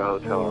we're at our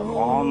hotel room,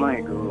 all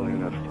night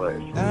Googling this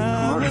place.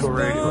 Commercial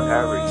radio,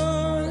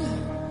 everything.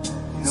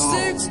 No,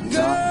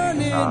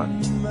 nothing about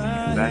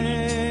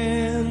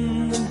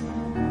convention.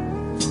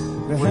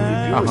 What do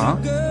you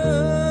do?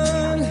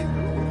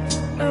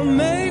 I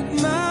make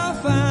my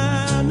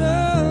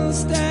final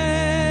stand.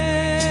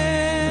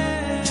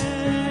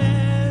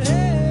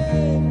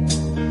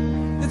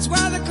 That's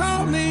why they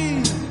call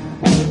me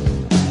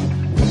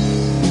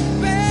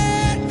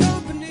Bad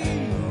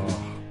Company.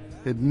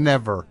 That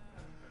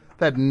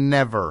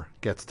never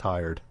gets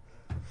tired.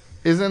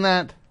 Isn't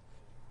that?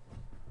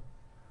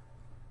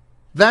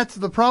 That's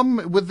the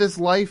problem with this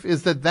life,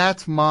 is that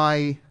that's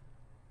me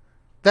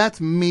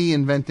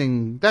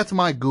inventing, that's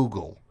my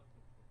Google.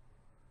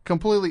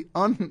 Completely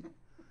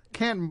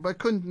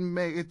couldn't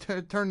make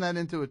it turn that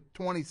into a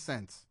 20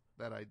 cents,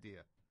 that idea.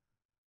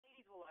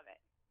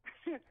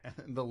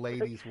 And the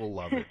ladies will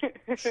love it.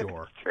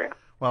 Sure. True.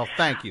 Well,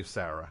 thank you,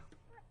 Sarah.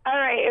 All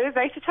right. It was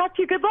nice to talk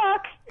to you. Good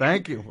luck.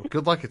 Thank you.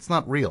 Good luck. It's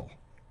not real.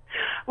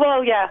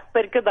 Well, yeah,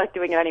 but good luck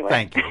doing it anyway.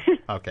 Thank you.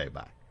 Okay,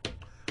 bye.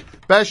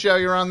 Best show,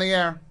 you're on the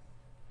air.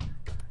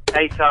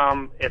 Hey,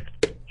 Tom, it's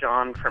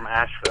John from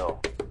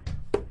Asheville.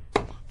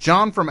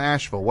 John from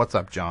Asheville. What's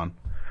up, John?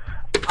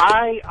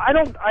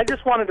 I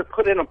just wanted to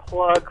put in a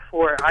plug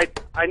for I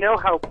know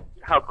how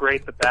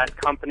great the Bad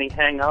Company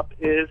hang up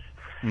is.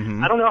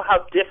 Mm-hmm. I don't know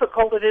how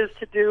difficult it is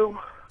to do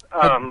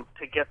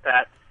to get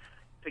that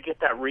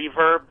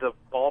reverb, the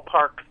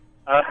ballpark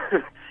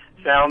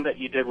sound that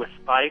you did with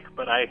Spike,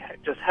 but I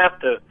just have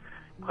to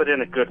put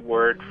in a good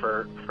word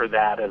for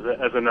that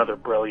as another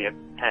brilliant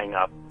hang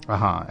up.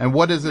 And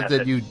what is it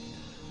that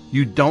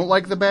you don't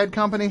like the Bad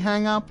Company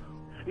hang up?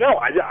 No,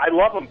 I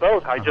love them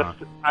both. I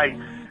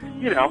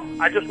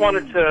just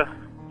wanted to,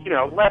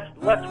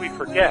 lest we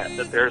forget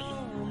that there's,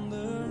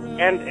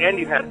 and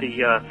you had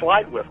the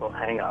slide whistle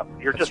hang up.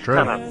 You're just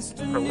kind of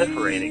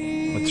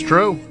proliferating. It's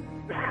true.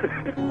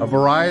 A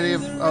variety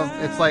of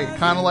it's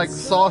kind of like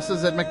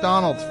sauces at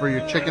McDonald's for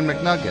your chicken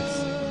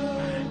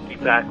McNuggets.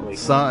 Exactly.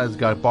 It's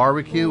got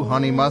barbecue,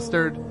 honey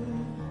mustard.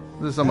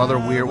 There's some other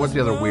weird. What's the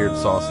other weird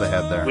sauce they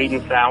had there? Sweet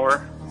and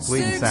sour.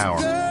 Sweet and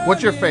sour.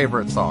 What's your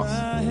favorite sauce?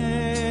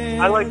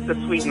 I liked the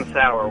sweet and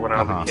sour when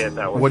I was a kid.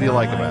 That was. What do you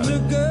like about it?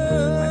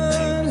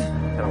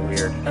 Kind of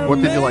weird.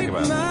 What did you like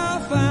about it?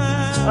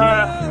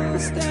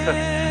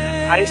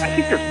 I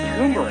think there's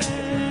turmeric.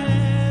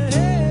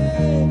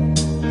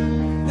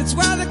 That's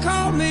why they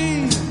call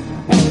me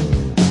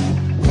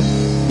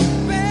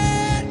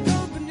Bad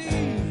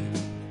Company.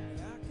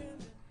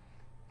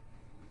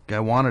 Guy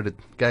wanted it.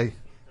 Guy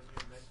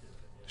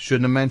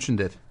shouldn't have mentioned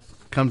it.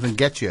 Comes and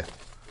gets you.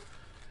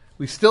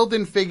 We still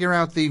didn't figure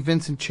out the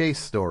Vincent Chase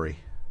story.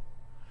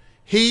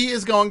 He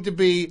is going to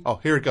be... Oh,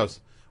 here it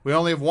goes. We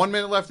only have 1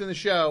 minute left in the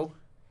show.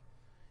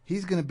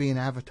 He's going to be in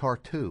Avatar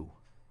 2.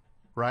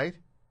 Right?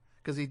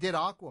 Because he did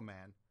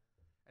Aquaman.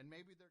 And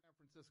maybe they're in San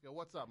Francisco.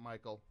 What's up,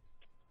 Michael?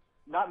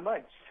 Not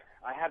much.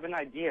 I have an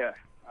idea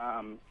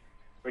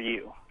for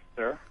you,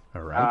 sir.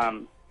 All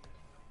right.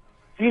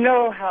 Do you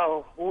know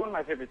how one of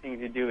my favorite things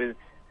to do is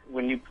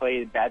when you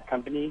play Bad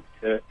Company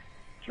to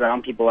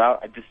drown people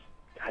out?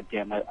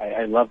 Goddamn,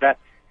 I love that.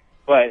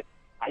 But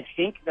I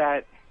think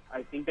that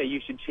you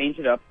should change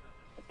it up.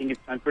 I think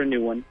it's time for a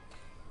new one.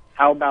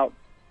 How about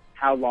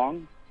How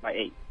Long by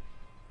 8?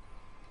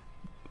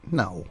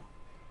 No.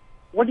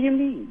 What do you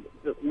mean?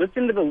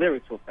 Listen to the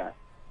lyrics real fast.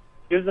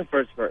 Here's the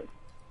first verse.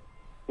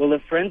 Well,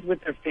 if friends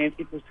with their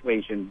fancy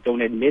persuasion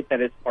don't admit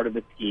that it's part of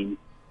the scheme,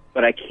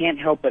 but I can't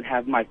help but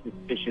have my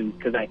suspicions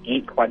because I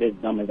ain't quite as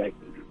dumb as I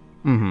think.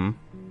 Mm-hmm.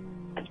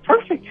 That's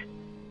perfect.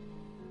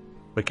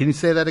 But can you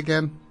say that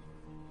again?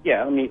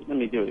 Yeah, let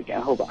me do it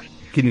again. Hold on.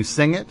 Can you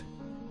sing it?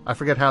 I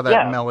forget how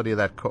that melody of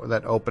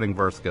that opening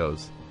verse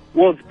goes.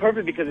 Well, it's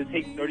perfect because it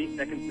takes 30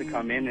 seconds to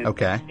come in. And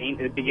okay. At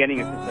the beginning,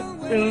 it's just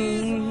like...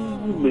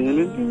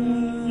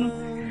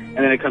 And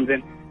then it comes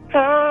in...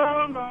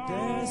 How long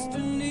has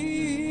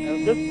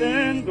this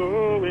been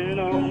going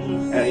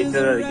on? And he does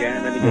it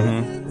again, and then he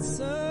goes...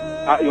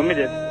 you want me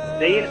to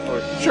say it?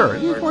 Or sure,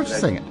 or just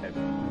sing it.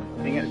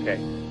 Sing it? Okay.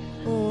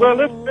 Well,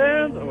 it's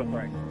been... Oh,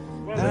 sorry.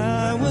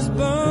 I was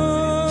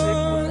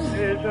born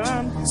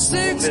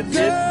 6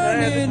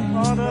 gun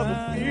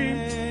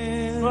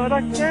but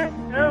I can't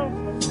help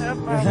but have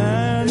my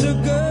behind the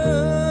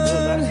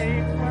gun.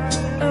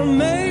 I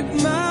make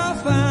my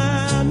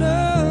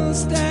final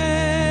stand.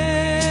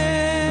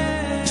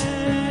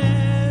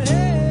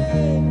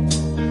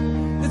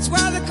 That's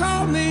why they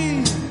call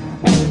me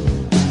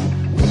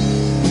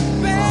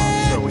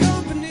Bad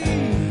Company.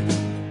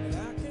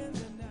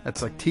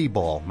 That's like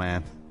T-ball,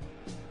 man.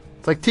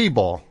 It's like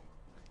T-ball.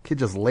 Kid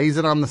just lays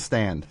it on the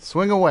stand.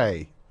 Swing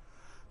away.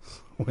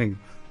 Swing.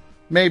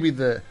 Maybe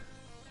the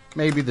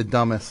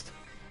dumbest,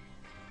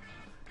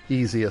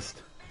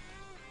 easiest.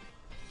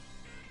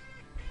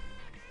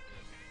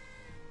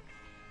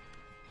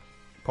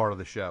 Part of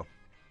the show.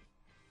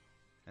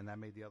 And that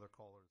made the other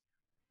callers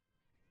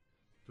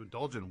to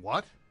indulge in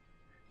what?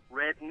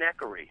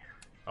 Redneckery.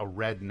 A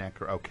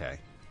rednecker. Okay.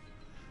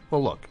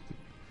 Well, look.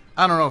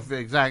 I don't know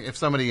if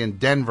somebody in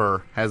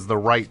Denver has the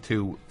right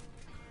to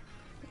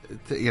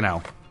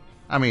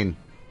I mean,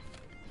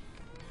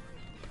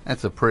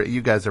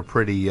 you guys are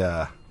pretty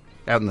out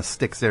in the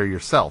sticks there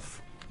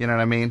yourself. You know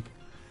what I mean?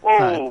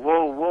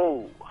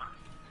 Whoa.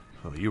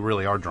 Oh, you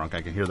really are drunk.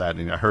 I can hear that,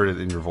 and I heard it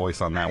in your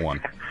voice on that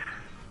one.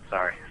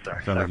 Sorry.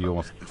 Sounds like you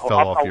almost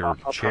fell off your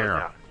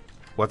chair.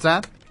 What's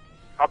that?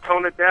 I'll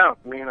tone it down.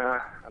 I mean, I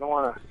don't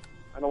want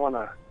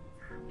to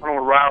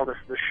rile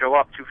this show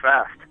up too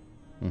fast.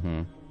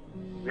 Mm-hmm.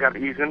 We got to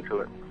ease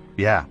into it.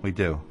 Yeah, we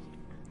do.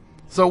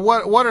 So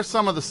what are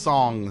some of the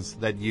songs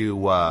that you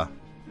would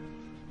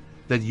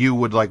that you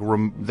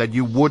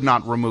would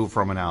not remove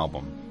from an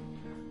album?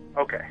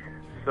 Okay,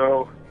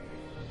 so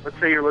let's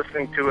say you're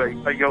listening to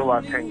a Yo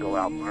La Tengo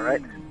album, all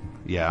right?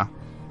 Yeah.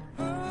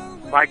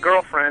 My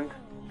girlfriend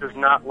does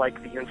not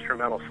like the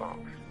instrumental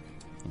songs.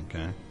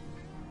 Okay.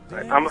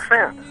 Right? I'm a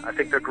fan. I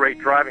think they're great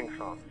driving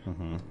songs.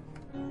 Mm-hmm.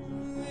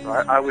 So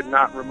I would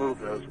not remove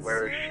those,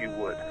 whereas she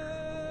would.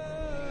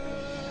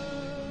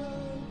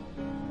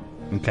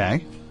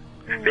 Okay.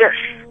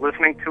 Fish.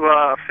 Listening to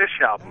a Fish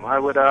album, I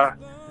would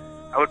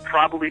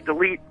probably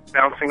delete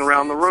Bouncing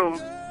Around the Room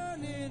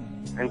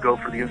and go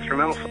for the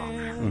instrumental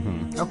songs.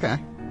 Mm-hmm. Okay.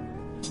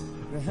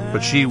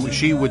 But she would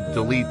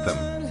delete them.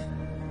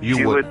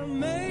 She would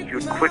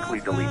quickly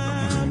delete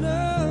them.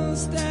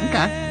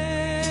 Okay.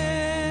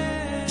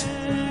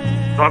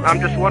 So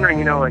I'm just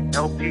wondering, like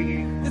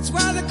LP. It's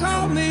why they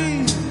call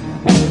me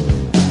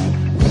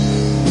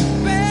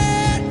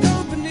Bad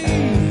Company,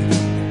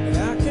 and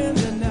I can't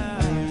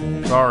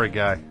deny. Sorry,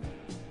 guy.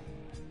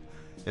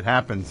 It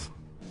happens.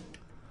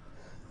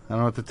 I don't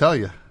know what to tell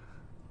you.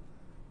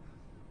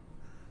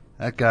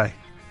 That guy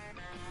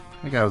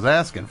was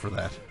asking for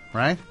that,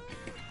 right?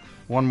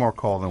 One more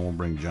call, then we'll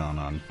bring John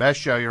on. Best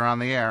show, you're on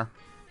the air.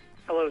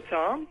 Hello,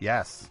 Tom.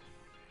 Yes.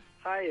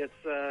 Hi, it's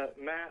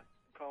Matt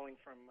calling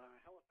from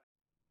Halifax,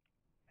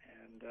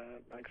 and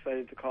I'm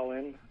excited to call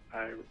in.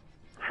 I'm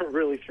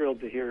really thrilled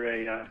to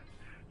hear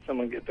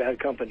someone get bad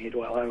companied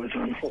while I was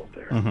on hold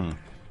there. Mm-hmm.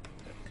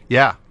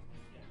 Yeah,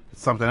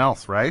 it's something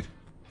else, right?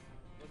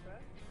 What's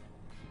that?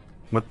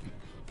 What?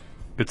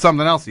 It's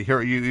something else.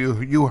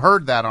 You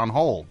heard that on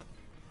hold.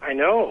 I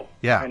know.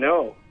 Yeah, I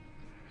know.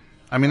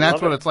 I mean,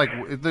 that's what it's like.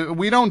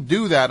 We don't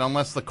do that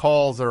unless the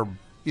calls are,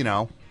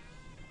 I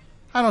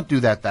don't do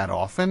that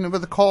often,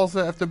 but the calls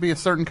have to be a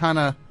certain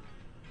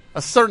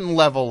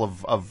level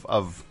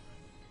of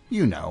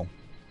Yeah.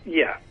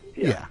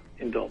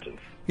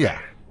 Indulgence.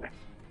 Yeah.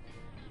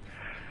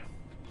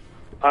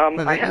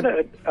 I had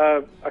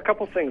a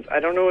couple things. I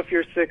don't know if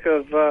you're sick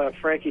of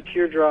Frankie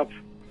Teardrop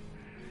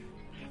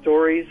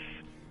stories.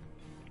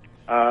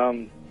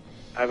 I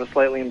have a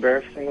slightly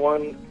embarrassing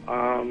one.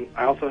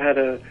 I also had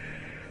a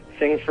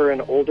thing for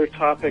an older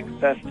topic,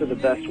 best of the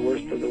best,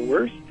 worst of the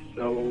worst.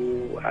 So,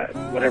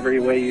 whatever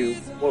way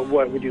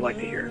what would you like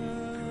to hear?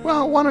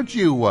 Well, why don't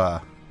you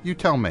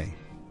tell me?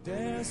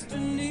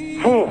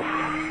 Oh,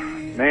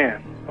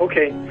 man.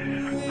 Okay.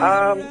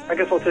 I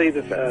guess I'll tell you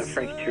this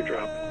Frankie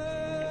Teardrop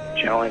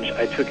challenge.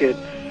 I took it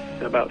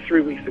about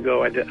 3 weeks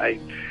ago. I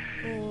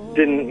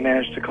didn't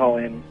manage to call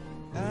in.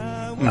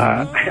 I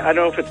don't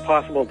know if it's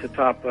possible to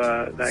top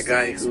that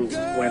guy who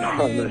went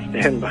on the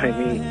Stand By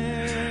Me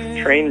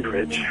train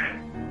bridge,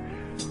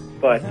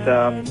 but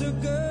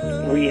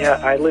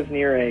I live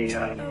near a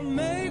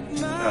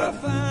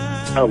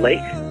lake,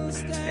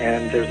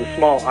 and there's a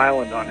small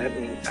island on it,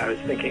 and I was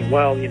thinking,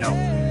 well,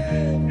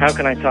 how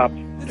can I top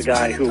the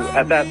guy who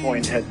at that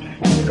point had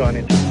gone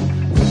into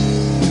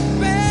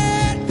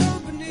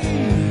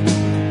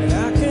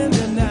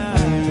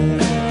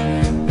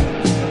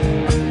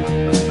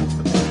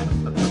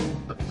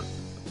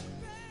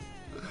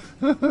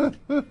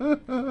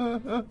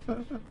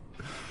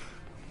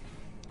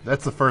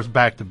That's the first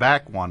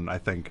back-to-back one, I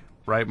think.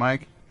 Right,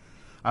 Mike?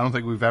 I don't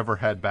think we've ever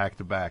had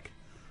back-to-back.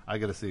 I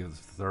got to see if it's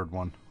the third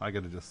one. I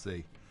got to just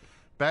see.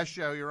 Best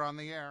show, you're on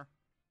the air.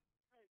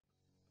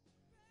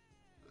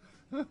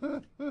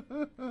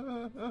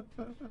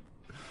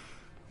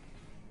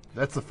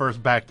 That's the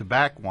first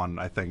back-to-back one,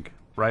 I think.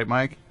 Right,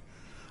 Mike?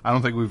 I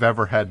don't think we've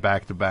ever had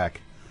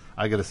back-to-back.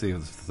 I got to see if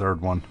it's the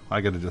third one.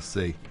 I got to just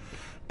see.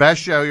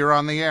 Best show, you're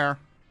on the air.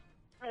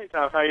 Hey,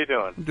 Tom, how you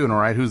doing? I'm doing all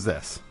right. Who's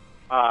this?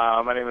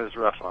 My name is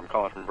Russell. I'm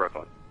calling from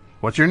Brooklyn.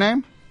 What's your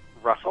name?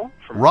 Russell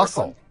from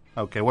Russell.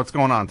 Brooklyn. Okay, what's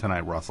going on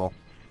tonight, Russell?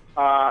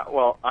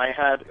 Well, I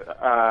had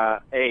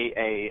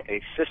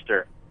a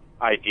sister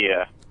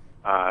idea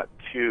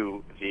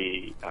to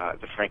the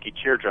Frankie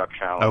Teardrop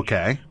challenge.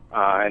 Okay.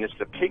 And it's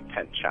the pig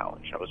pen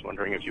challenge. I was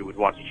wondering if you would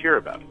want to hear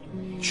about it.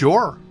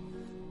 Sure.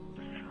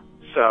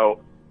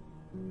 So,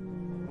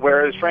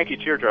 whereas Frankie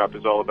Teardrop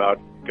is all about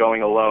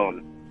going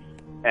alone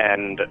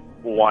and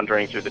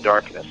wandering through the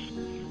darkness,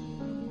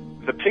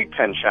 the pig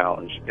pen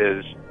challenge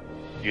is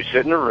you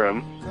sit in a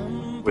room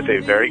with a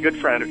very good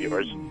friend of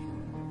yours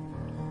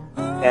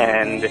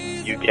and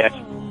you get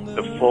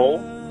the full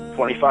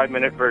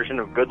 25-minute version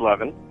of Good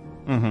Lovin',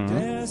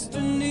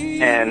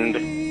 and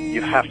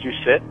you have to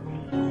sit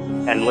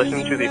and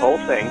listen to the whole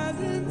thing,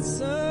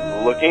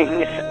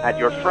 looking at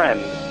your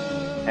friend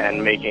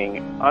and making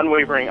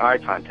unwavering eye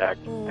contact,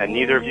 and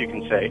neither of you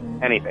can say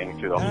anything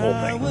through the whole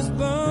thing.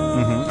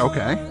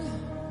 Okay.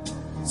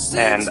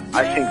 And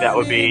I think that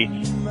would be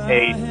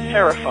a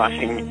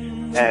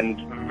terrifying and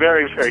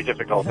very, very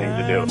difficult thing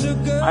to do.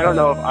 I don't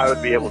know if I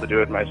would be able to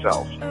do it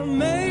myself,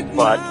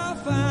 but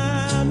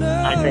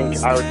I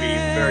think I would be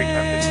very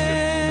tempted to.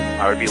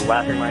 I would be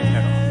laughing my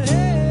head off.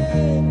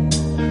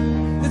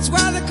 That's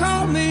why they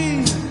call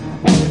me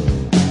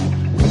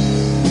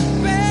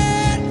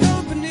Bad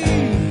Company,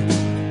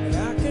 and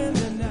I can't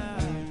deny.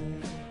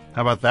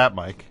 How about that,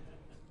 Mike?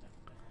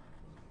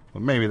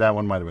 Well, maybe that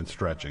one might have been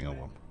stretching a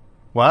little.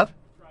 What?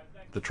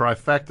 The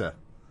trifecta.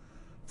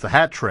 It's a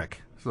hat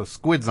trick. So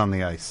squids on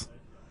the ice.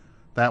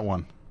 That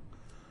one.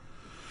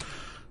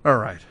 All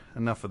right.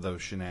 enough of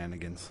those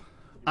shenanigans.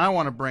 I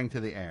want to bring to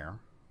the air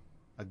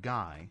a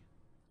guy.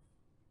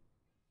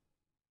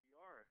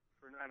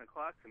 For 9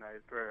 o'clock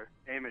tonight for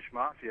Amish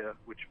Mafia,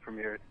 which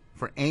premiered.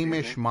 For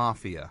Amish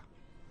Mafia.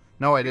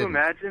 No, I Can you didn't.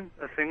 imagine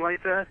a thing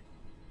like that?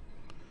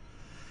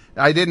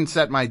 I didn't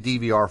set my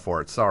DVR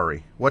for it,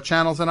 sorry. What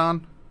channel's it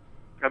on?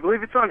 I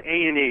believe it's on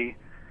A&E,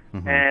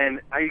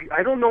 and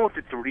I don't know if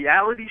it's a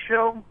reality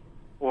show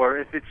or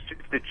if it's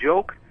just a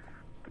joke,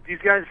 but these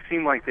guys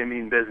seem like they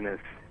mean business.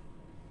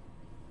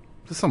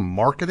 Is this some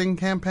marketing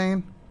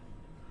campaign?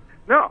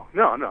 No.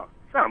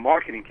 It's not a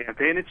marketing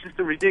campaign. It's just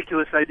a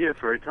ridiculous idea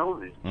for a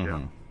television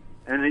show.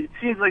 And it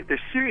seems like they're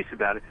serious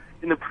about it.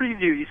 In the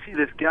preview, you see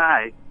this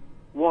guy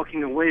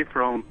walking away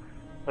from,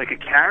 like, a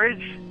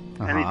carriage,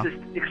 and it just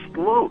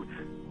explodes.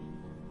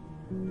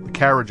 The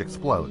carriage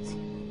explodes.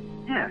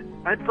 Yeah.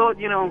 I thought,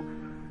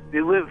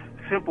 they live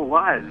simple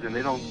lives, and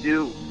they don't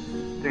do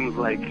things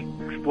like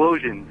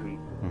explosions and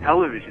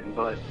television,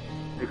 but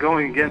they're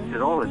going against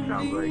it all, it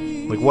sounds like.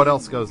 Like, what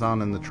else goes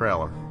on in the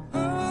trailer?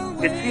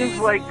 It seems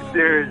like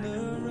there's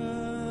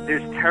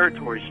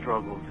territory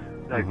struggles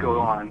that go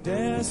on on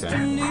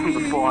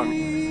the farm,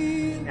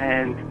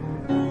 and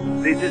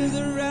they just,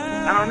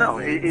 I don't know.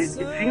 It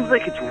seems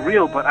like it's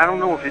real, but I don't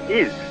know if it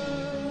is.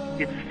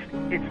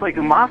 It's like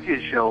a mafia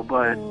show,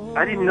 but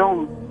I didn't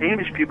know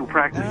Amish people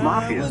practice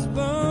mafia. You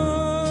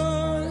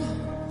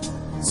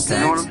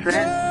know what I'm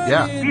saying?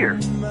 Yeah. It's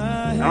weird.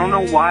 I don't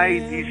know why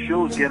these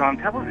shows get on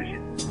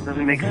television. It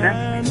doesn't make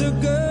sense to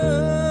me.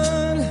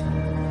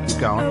 Keep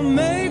going.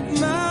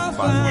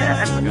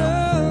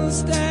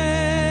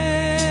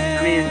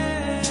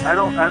 I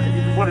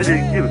mean, what do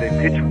they do? They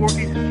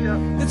pitchforkies and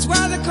stuff? That's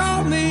why they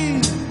call me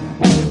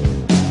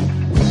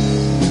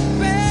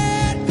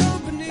Bad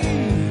Company,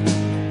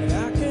 and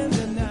I can't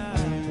deny.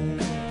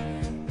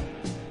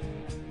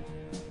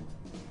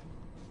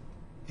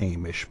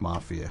 Amish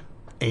Mafia.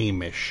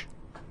 Amish.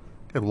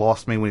 It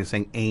lost me when you're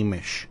saying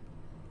Amish.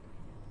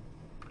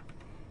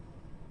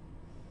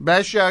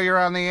 Best show, you're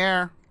on the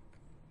air.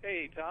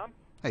 Hey, Tom.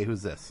 Hey,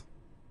 who's this?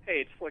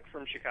 Hey, it's Flick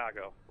from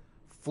Chicago.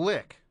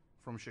 Flick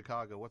from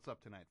Chicago. What's up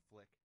tonight,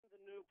 Flick? The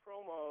new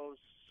promos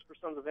for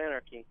Sons of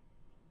Anarchy.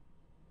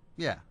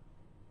 Yeah.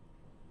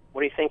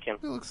 What are you thinking?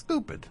 They look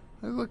stupid.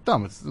 They look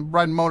dumb. It's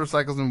riding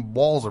motorcycles and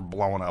walls are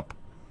blowing up.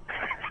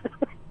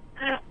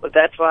 But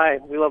that's why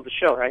we love the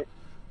show, right?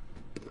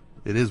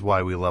 It is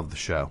why we love the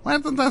show.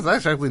 That's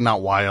actually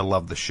not why I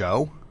love the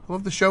show. I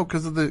love the show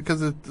because of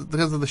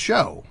the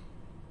show.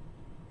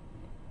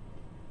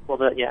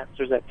 Well, yeah,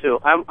 there's that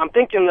too. I'm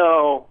thinking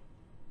though,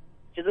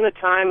 isn't it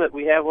time that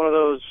we have one of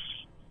those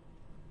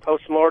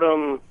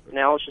post-mortem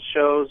analysis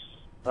shows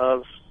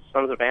of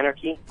Sons of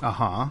Anarchy?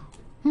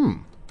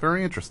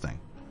 Very interesting.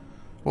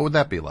 What would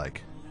that be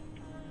like?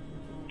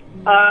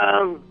 I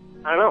don't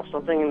know,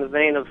 something in the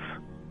vein of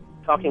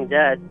Talking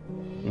Dead.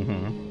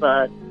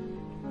 But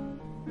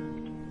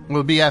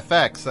well,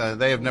 BFX,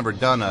 they have never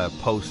done a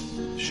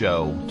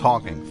post-show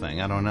talking thing.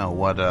 I don't know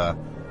what. It'd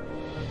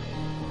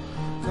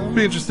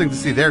be interesting to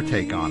see their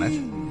take on it.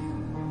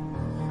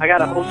 I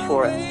got a host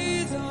for it.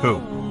 Who?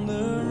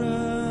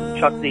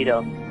 Chuck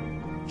Zito.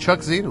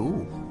 Chuck Zito.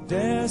 Ooh.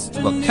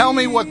 Look, tell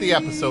me what the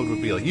episode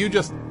would be like. You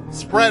just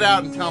spread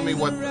out and tell me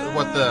what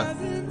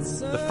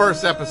the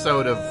first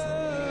episode of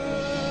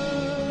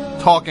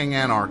Talking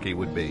Anarchy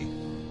would be.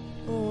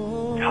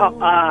 All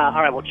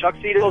right, well, Chuck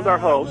Zito is our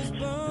host.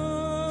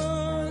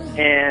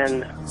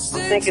 And I'm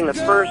thinking the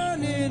first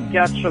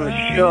guest from the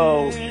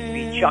show should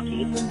be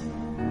Chucky.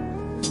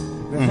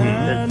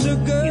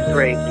 He's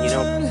great, and you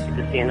don't get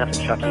to see enough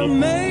of Chucky. I don't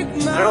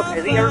know,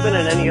 has he ever been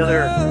in any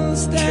other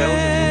shows?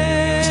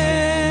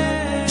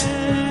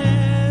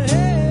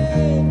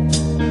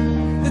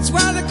 That's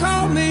why they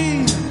call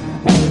me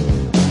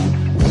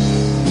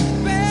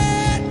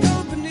Bad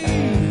Company,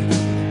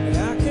 and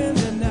I can't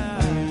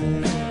deny.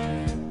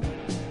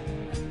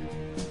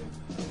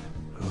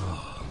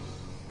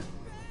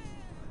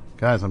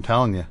 Guys, I'm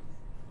telling you,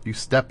 you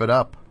step it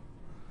up.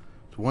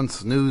 It's one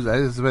snooze.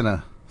 It's been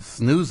a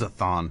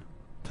snooze-a-thon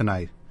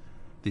tonight.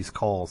 These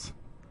calls.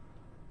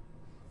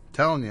 I'm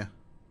telling you,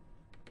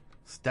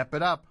 step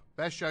it up.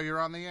 Best show, you're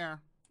on the air.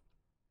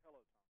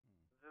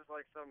 This is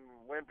like some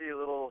wimpy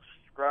little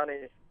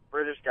scrawny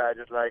British guy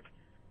just like,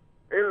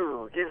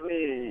 ooh, give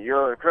me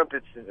your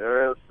crumpets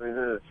or else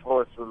this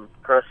horse will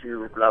crush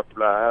you, blah,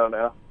 blah, I don't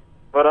know.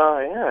 But,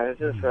 yeah, it's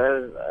just,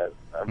 I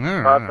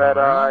thought that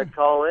I'd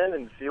call in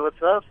and see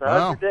what's up. So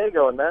how's your day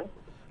going, man?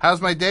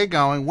 How's my day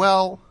going?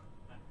 Well,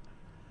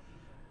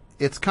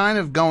 it's kind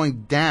of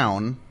going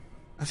down.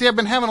 See, I've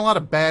been having a lot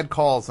of bad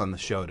calls on the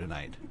show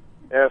tonight.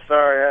 Yeah,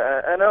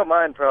 sorry. I know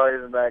mine probably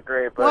isn't that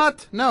great, but...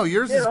 What? No,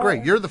 yours is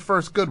great. You're the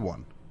first good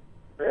one.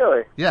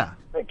 Really? Yeah.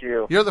 Thank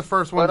you. You're the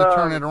first one to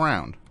turn it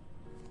around.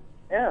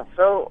 Yeah,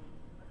 so...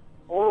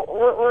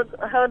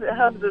 How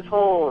did this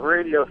whole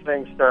radio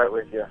thing start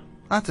with you?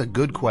 That's a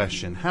good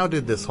question. How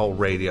did this whole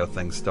radio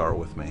thing start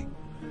with me?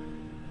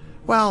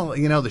 Well,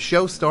 you know, the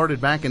show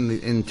started back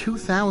in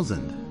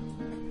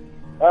 2000.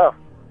 Oh.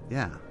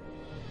 Yeah.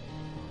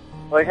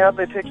 Like, how'd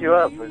they pick you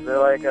up? Was there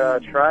like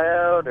a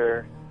tryout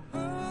or?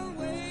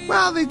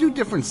 Well, they do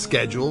different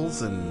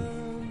schedules,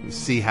 and you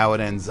see how it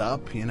ends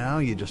up. You know,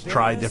 you just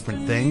try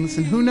different things,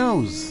 and who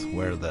knows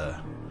where the,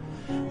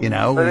 you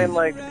know. I mean,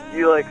 like,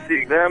 you like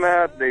seek them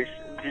out? They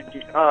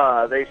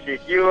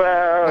seek you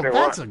out, or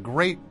that's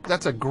what?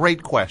 That's a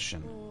great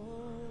question.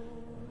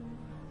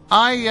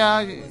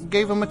 I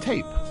gave him a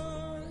tape.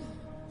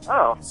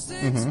 Oh.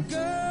 Mm-hmm.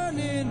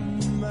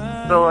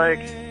 So, like...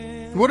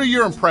 What are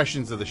your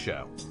impressions of the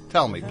show?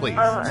 Tell me, please.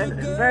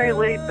 It's very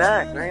laid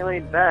back,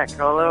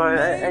 although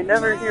I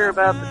never hear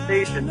about the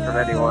station from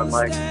anyone.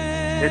 Like,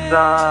 it's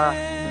not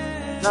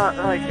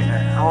like,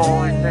 I'll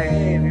always say,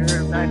 hey, have you heard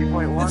of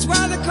 90.1? That's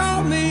why they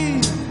call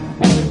me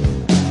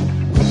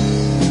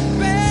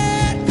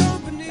Bad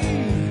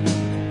Company.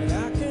 But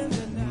I can't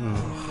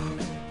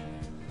deny.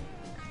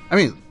 I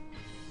mean,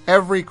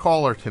 every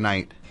caller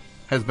tonight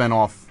has been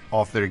off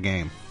their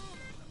game.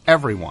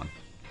 Everyone.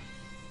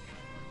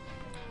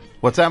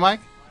 What's that,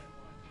 Mike?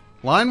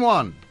 Line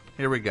 1.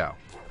 Here we go.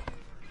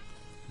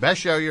 Best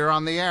show, you're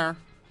on the air.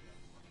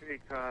 Hey,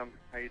 Tom.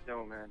 How you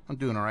doing, man? I'm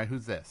doing all right.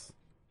 Who's this?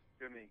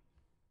 Good, me.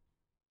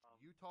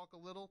 You talk a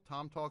little,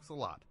 Tom talks a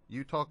lot.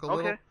 You talk a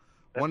little. That's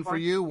one for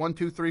fine. you, 1,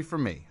 2, 3 for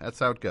me. That's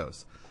how it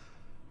goes.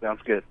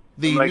 Sounds good.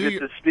 The Do I New get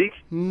to speak?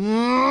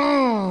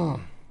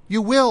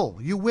 You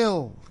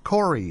will.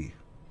 Corey.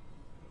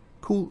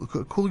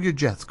 Cool your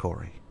jets,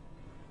 Corey.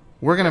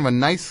 We're going to have a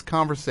nice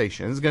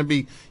conversation. It's going to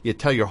be, you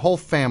tell your whole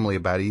family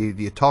about it.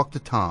 You talk to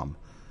Tom.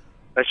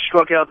 I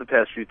struck out the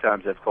past few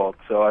times I've called,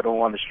 so I don't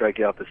want to strike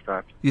out this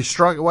time. You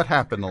struck. What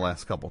happened the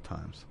last couple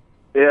times?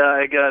 Yeah,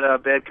 I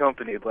got bad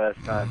company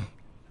last time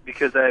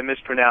because I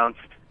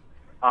mispronounced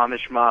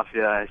Amish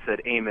Mafia. I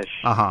said Amish.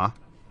 Uh-huh.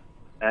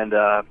 And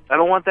I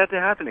don't want that to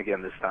happen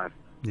again this time.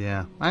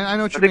 Yeah, I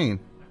know what you mean.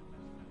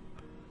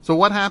 So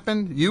what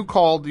happened? You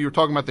called, you were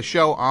talking about the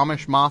show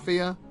Amish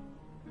Mafia?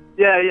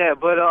 Yeah,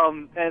 but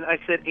and I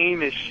said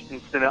Amish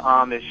instead of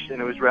Amish,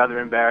 and it was rather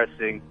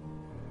embarrassing.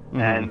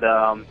 Mm-hmm. And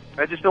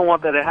I just don't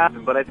want that to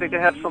happen, but I think I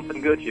have something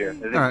good here. I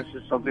think All right. this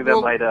is something that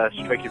might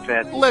strike your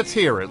fancy. Let's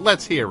hear it.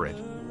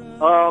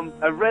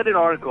 I read an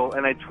article,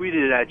 and I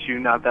tweeted it at you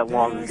not that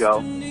long ago,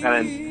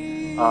 and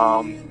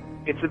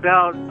it's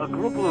about a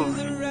group of,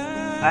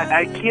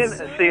 I can't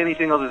say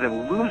anything other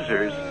than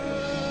losers,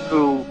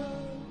 who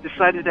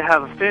decided to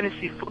have a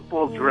fantasy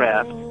football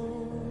draft,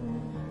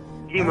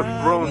 Game of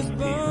Thrones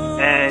team,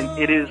 and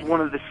it is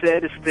one of the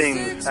saddest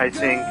things I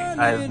think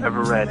I've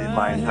ever read in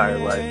my entire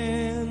life.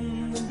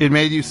 It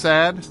made you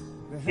sad?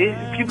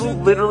 People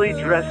literally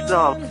dressed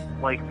up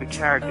like the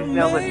characters.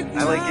 Now listen,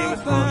 I like Game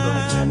of Thrones.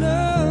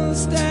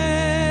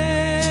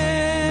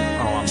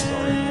 Oh, I'm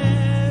sorry.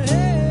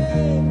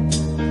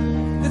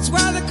 That's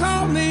why they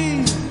call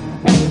me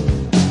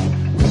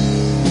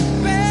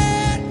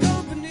Bad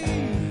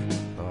Company.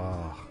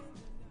 Oh.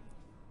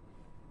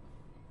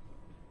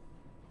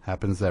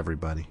 Happens to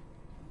everybody.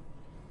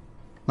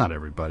 Not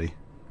everybody.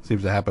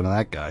 Seems to happen to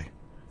that guy.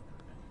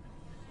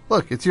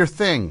 Look, it's your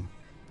thing.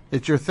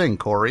 It's your thing,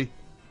 Corey.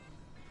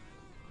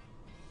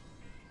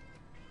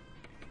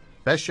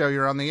 Best show,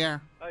 you're on the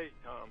air. Hi,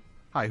 Tom.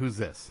 Hi, who's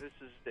this? This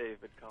is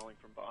David calling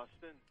from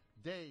Boston.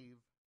 Dave.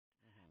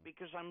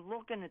 Because I'm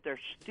looking at their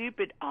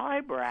stupid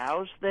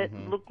eyebrows that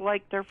look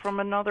like they're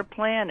from another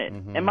planet.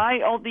 Am I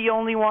the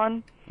only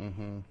one?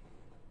 Mm-hmm.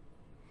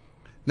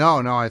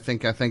 No, I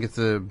think it's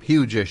a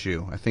huge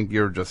issue. I think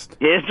you're just...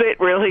 Is it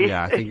really?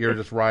 Yeah, I think you're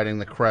just riding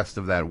the crest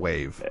of that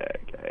wave.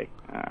 Okay.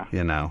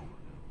 You know,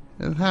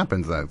 it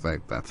happens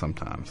like that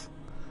sometimes.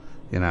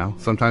 You know,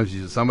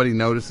 sometimes somebody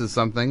notices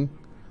something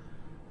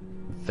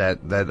that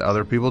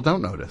other people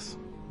don't notice,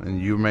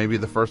 and you may be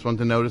the first one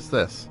to notice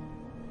this.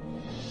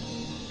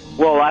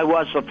 Well, I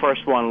was the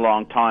first one a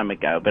long time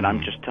ago, but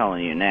I'm just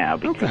telling you now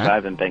because I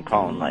haven't been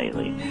calling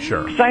lately.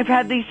 Sure. Because I've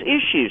had these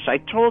issues. I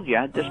told you,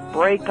 I had this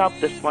breakup,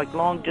 this like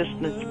long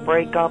distance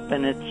breakup,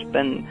 and it's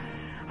been...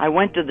 I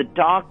went to the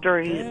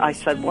doctor. I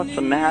said, what's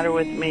the matter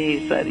with me?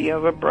 He said, you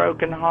have a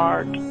broken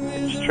heart.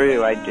 It's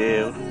true, I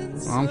do.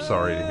 Well, I'm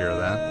sorry to hear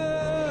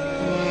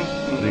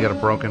that. You got a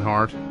broken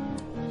heart?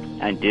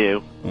 I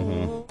do.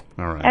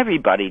 Mm-hmm. All right.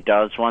 Everybody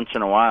does once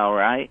in a while,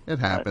 right? It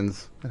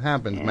happens. It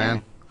happens,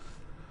 man.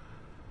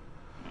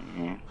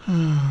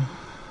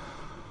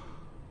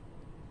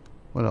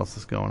 What else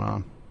is going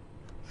on?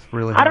 It's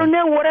really I don't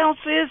know what else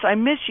is. I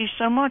miss you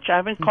so much. I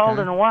haven't called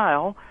in a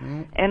while,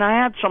 and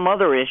I had some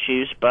other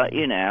issues, but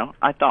you know,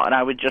 I thought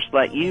I would just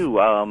let you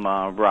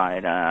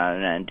ride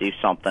and do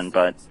something,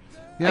 but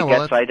Yeah, I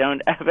well, guess I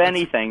don't have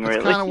anything That's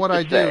really. kind of what to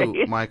I say.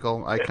 do,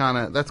 Michael.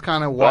 That's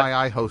kind of why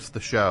I host the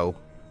show.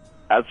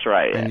 That's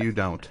right. And yeah. you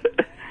don't.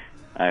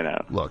 I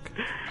know. Look,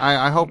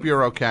 I hope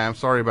you're okay. I'm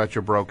sorry about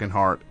your broken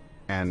heart,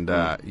 and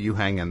you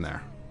hang in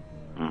there.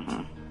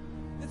 Mm-hmm.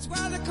 That's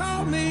why they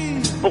call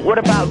me But what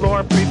about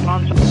Laura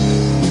Prepon?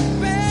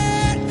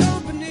 Bad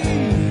Company,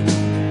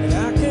 and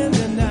I can't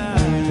deny.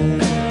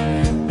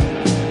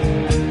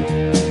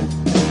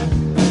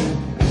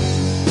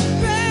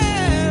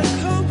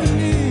 Bad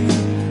Company,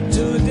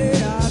 till the day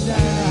I die.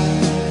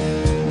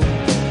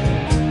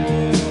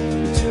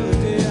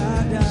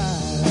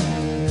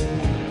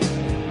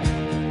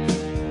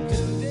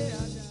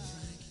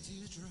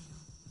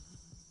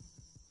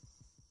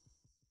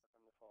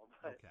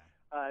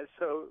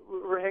 So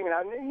we're hanging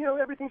out, and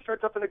everything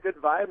starts up in a good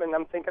vibe, and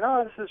I'm thinking,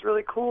 oh, this is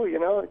really cool,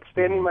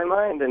 expanding my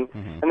mind, and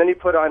then he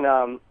put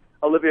on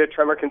Olivia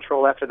Tremor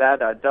Control after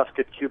that, Dusk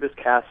at Cubist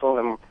Castle,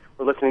 and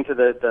we're listening to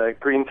the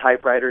green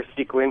typewriter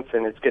sequence,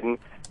 and it's getting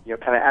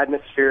kind of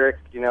atmospheric,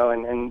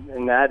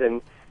 and that,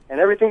 and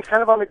everything's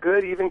kind of on a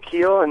good even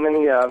keel, and then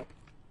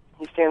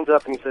he stands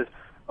up and he says,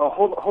 oh,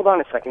 hold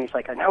on a second. He's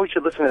like, now we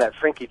should listen to that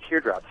Frankie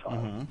Teardrop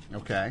song.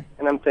 Okay.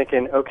 And I'm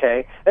thinking,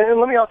 okay. And then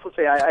let me also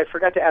say, I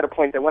forgot to add a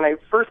point that when I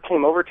first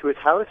came over to his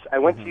house, I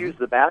went to use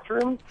the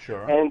bathroom.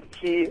 Sure. And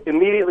he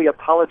immediately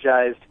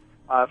apologized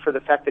for the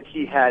fact that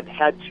he had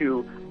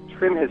to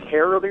trim his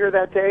hair earlier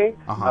that day,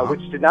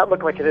 which did not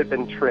look like it had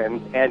been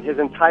trimmed, and his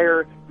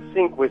entire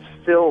sink was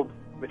filled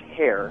with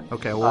hair.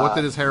 Okay, well, what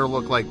did his hair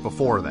look like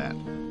before that?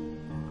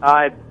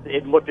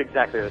 It looked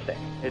exactly the same.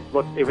 It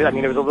was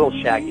a little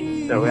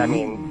shaggy. So,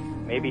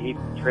 maybe he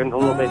trimmed a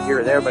little bit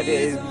here or there, but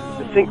the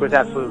sink was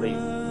absolutely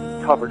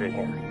covered in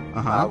hair,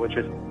 which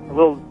was a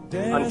little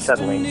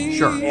unsettling.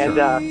 Sure. And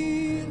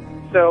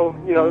so,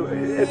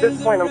 at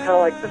this point, I'm kind of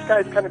like, this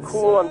guy's kind of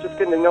cool. I'm just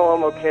getting to know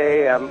him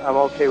okay. I'm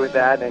okay with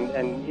that.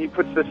 And he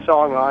puts this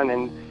song on,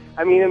 and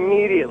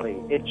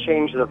immediately it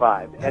changed the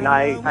vibe. And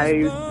I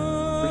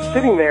was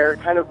sitting there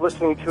kind of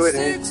listening to it,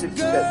 and it's just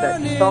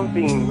that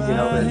thumping,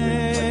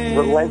 that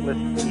relentless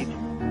beat,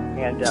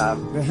 and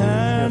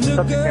the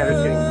subject matter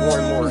is getting more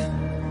and more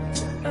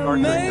darker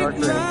and darker,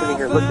 and I'm sitting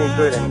here listening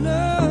to it, and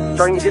I'm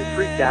starting to get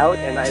freaked out,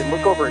 and I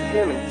look over at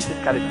him, and he's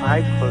just got his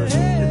eyes closed,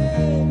 and he's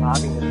just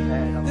bobbing his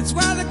head. That's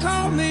why they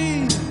call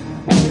me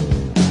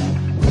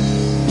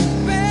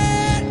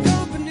Bad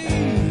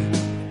Company.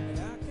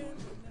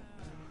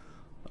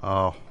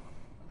 Oh,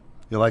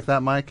 you like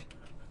that, Mike?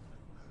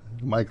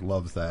 Mike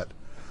loves that.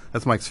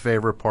 That's Mike's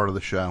favorite part of the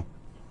show.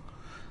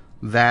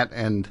 That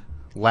and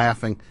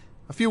laughing.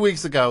 A few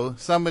weeks ago,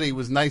 somebody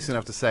was nice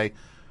enough to say,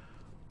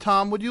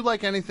 Tom, would you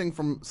like anything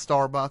from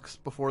Starbucks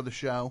before the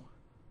show?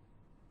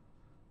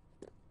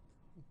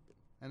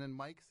 And then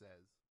Mike says,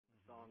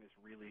 The song is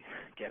really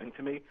getting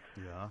to me.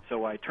 Yeah.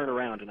 So I turn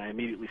around and I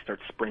immediately start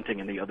sprinting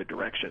in the other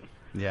direction.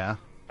 Yeah.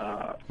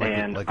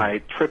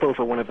 I trip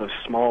over one of those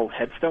small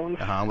headstones,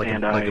 and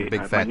like a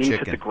big fat my knees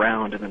chicken. hit the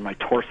ground, and then my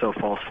torso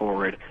falls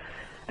forward,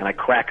 and I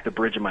crack the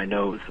bridge of my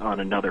nose on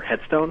another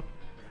headstone.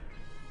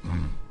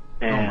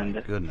 And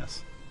oh my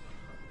goodness.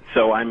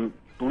 So I'm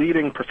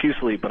bleeding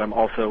profusely, but I'm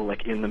also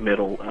in the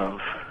middle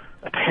of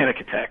a panic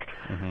attack.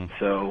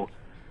 So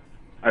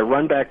I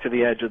run back to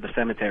the edge of the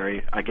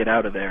cemetery. I get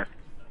out of there,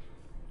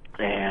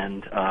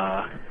 and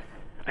I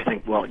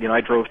think,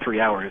 I drove 3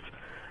 hours.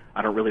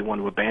 I don't really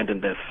want to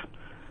abandon this.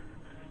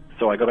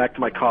 So I go back to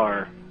my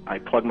car, I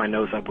plug my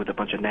nose up with a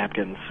bunch of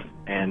napkins,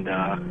 and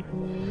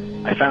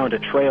I found a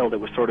trail that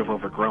was sort of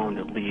overgrown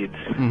that leads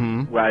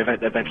where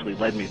eventually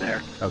led me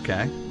there.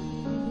 Okay.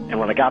 And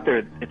when I got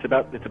there, it's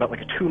about like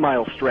a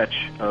 2-mile stretch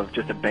of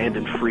just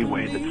abandoned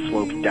freeway that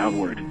slopes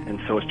downward, and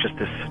so it's just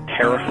this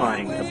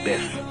terrifying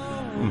abyss.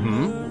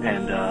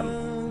 And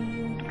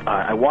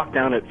I walked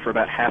down it for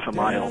about half a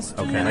mile.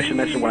 Okay. And I should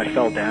mention when I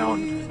fell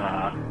down,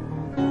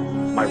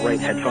 my right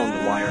headphone,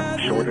 the wire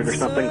shorted or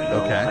something,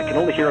 so I can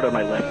only hear it on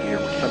my left ear,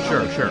 which somehow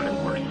makes it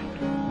even worse.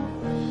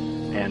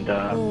 And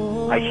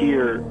I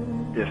hear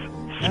this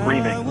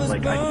screaming,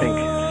 like I think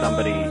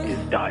somebody is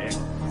dying.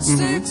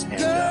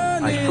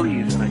 And I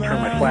freeze, and I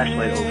turn my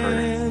flashlight over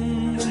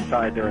to the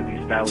side. There are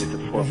these valleys that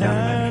slope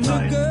down to the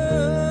side.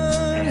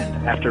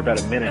 And after about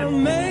a minute,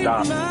 it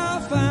stops.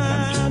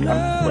 And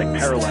I'm like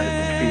paralyzed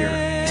with fear,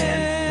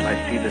 and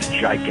I see this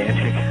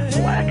gigantic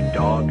black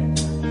dog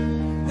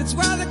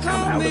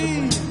come out of the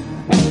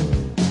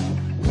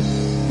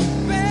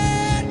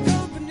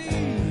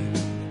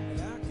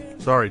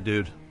place. Sorry,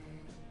 dude.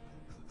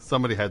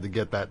 Somebody had to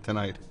get that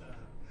tonight.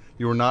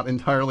 You were not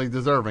entirely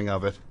deserving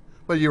of it,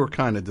 but you were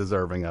kind of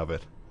deserving of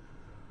it.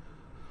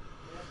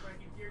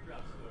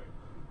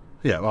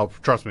 Yeah, well,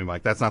 trust me,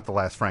 Mike, that's not the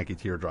last Frankie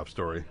Teardrop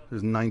story.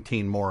 There's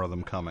 19 more of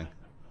them coming.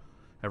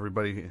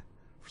 Everybody,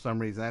 for some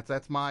reason,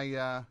 that's my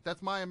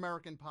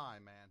American Pie,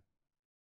 man.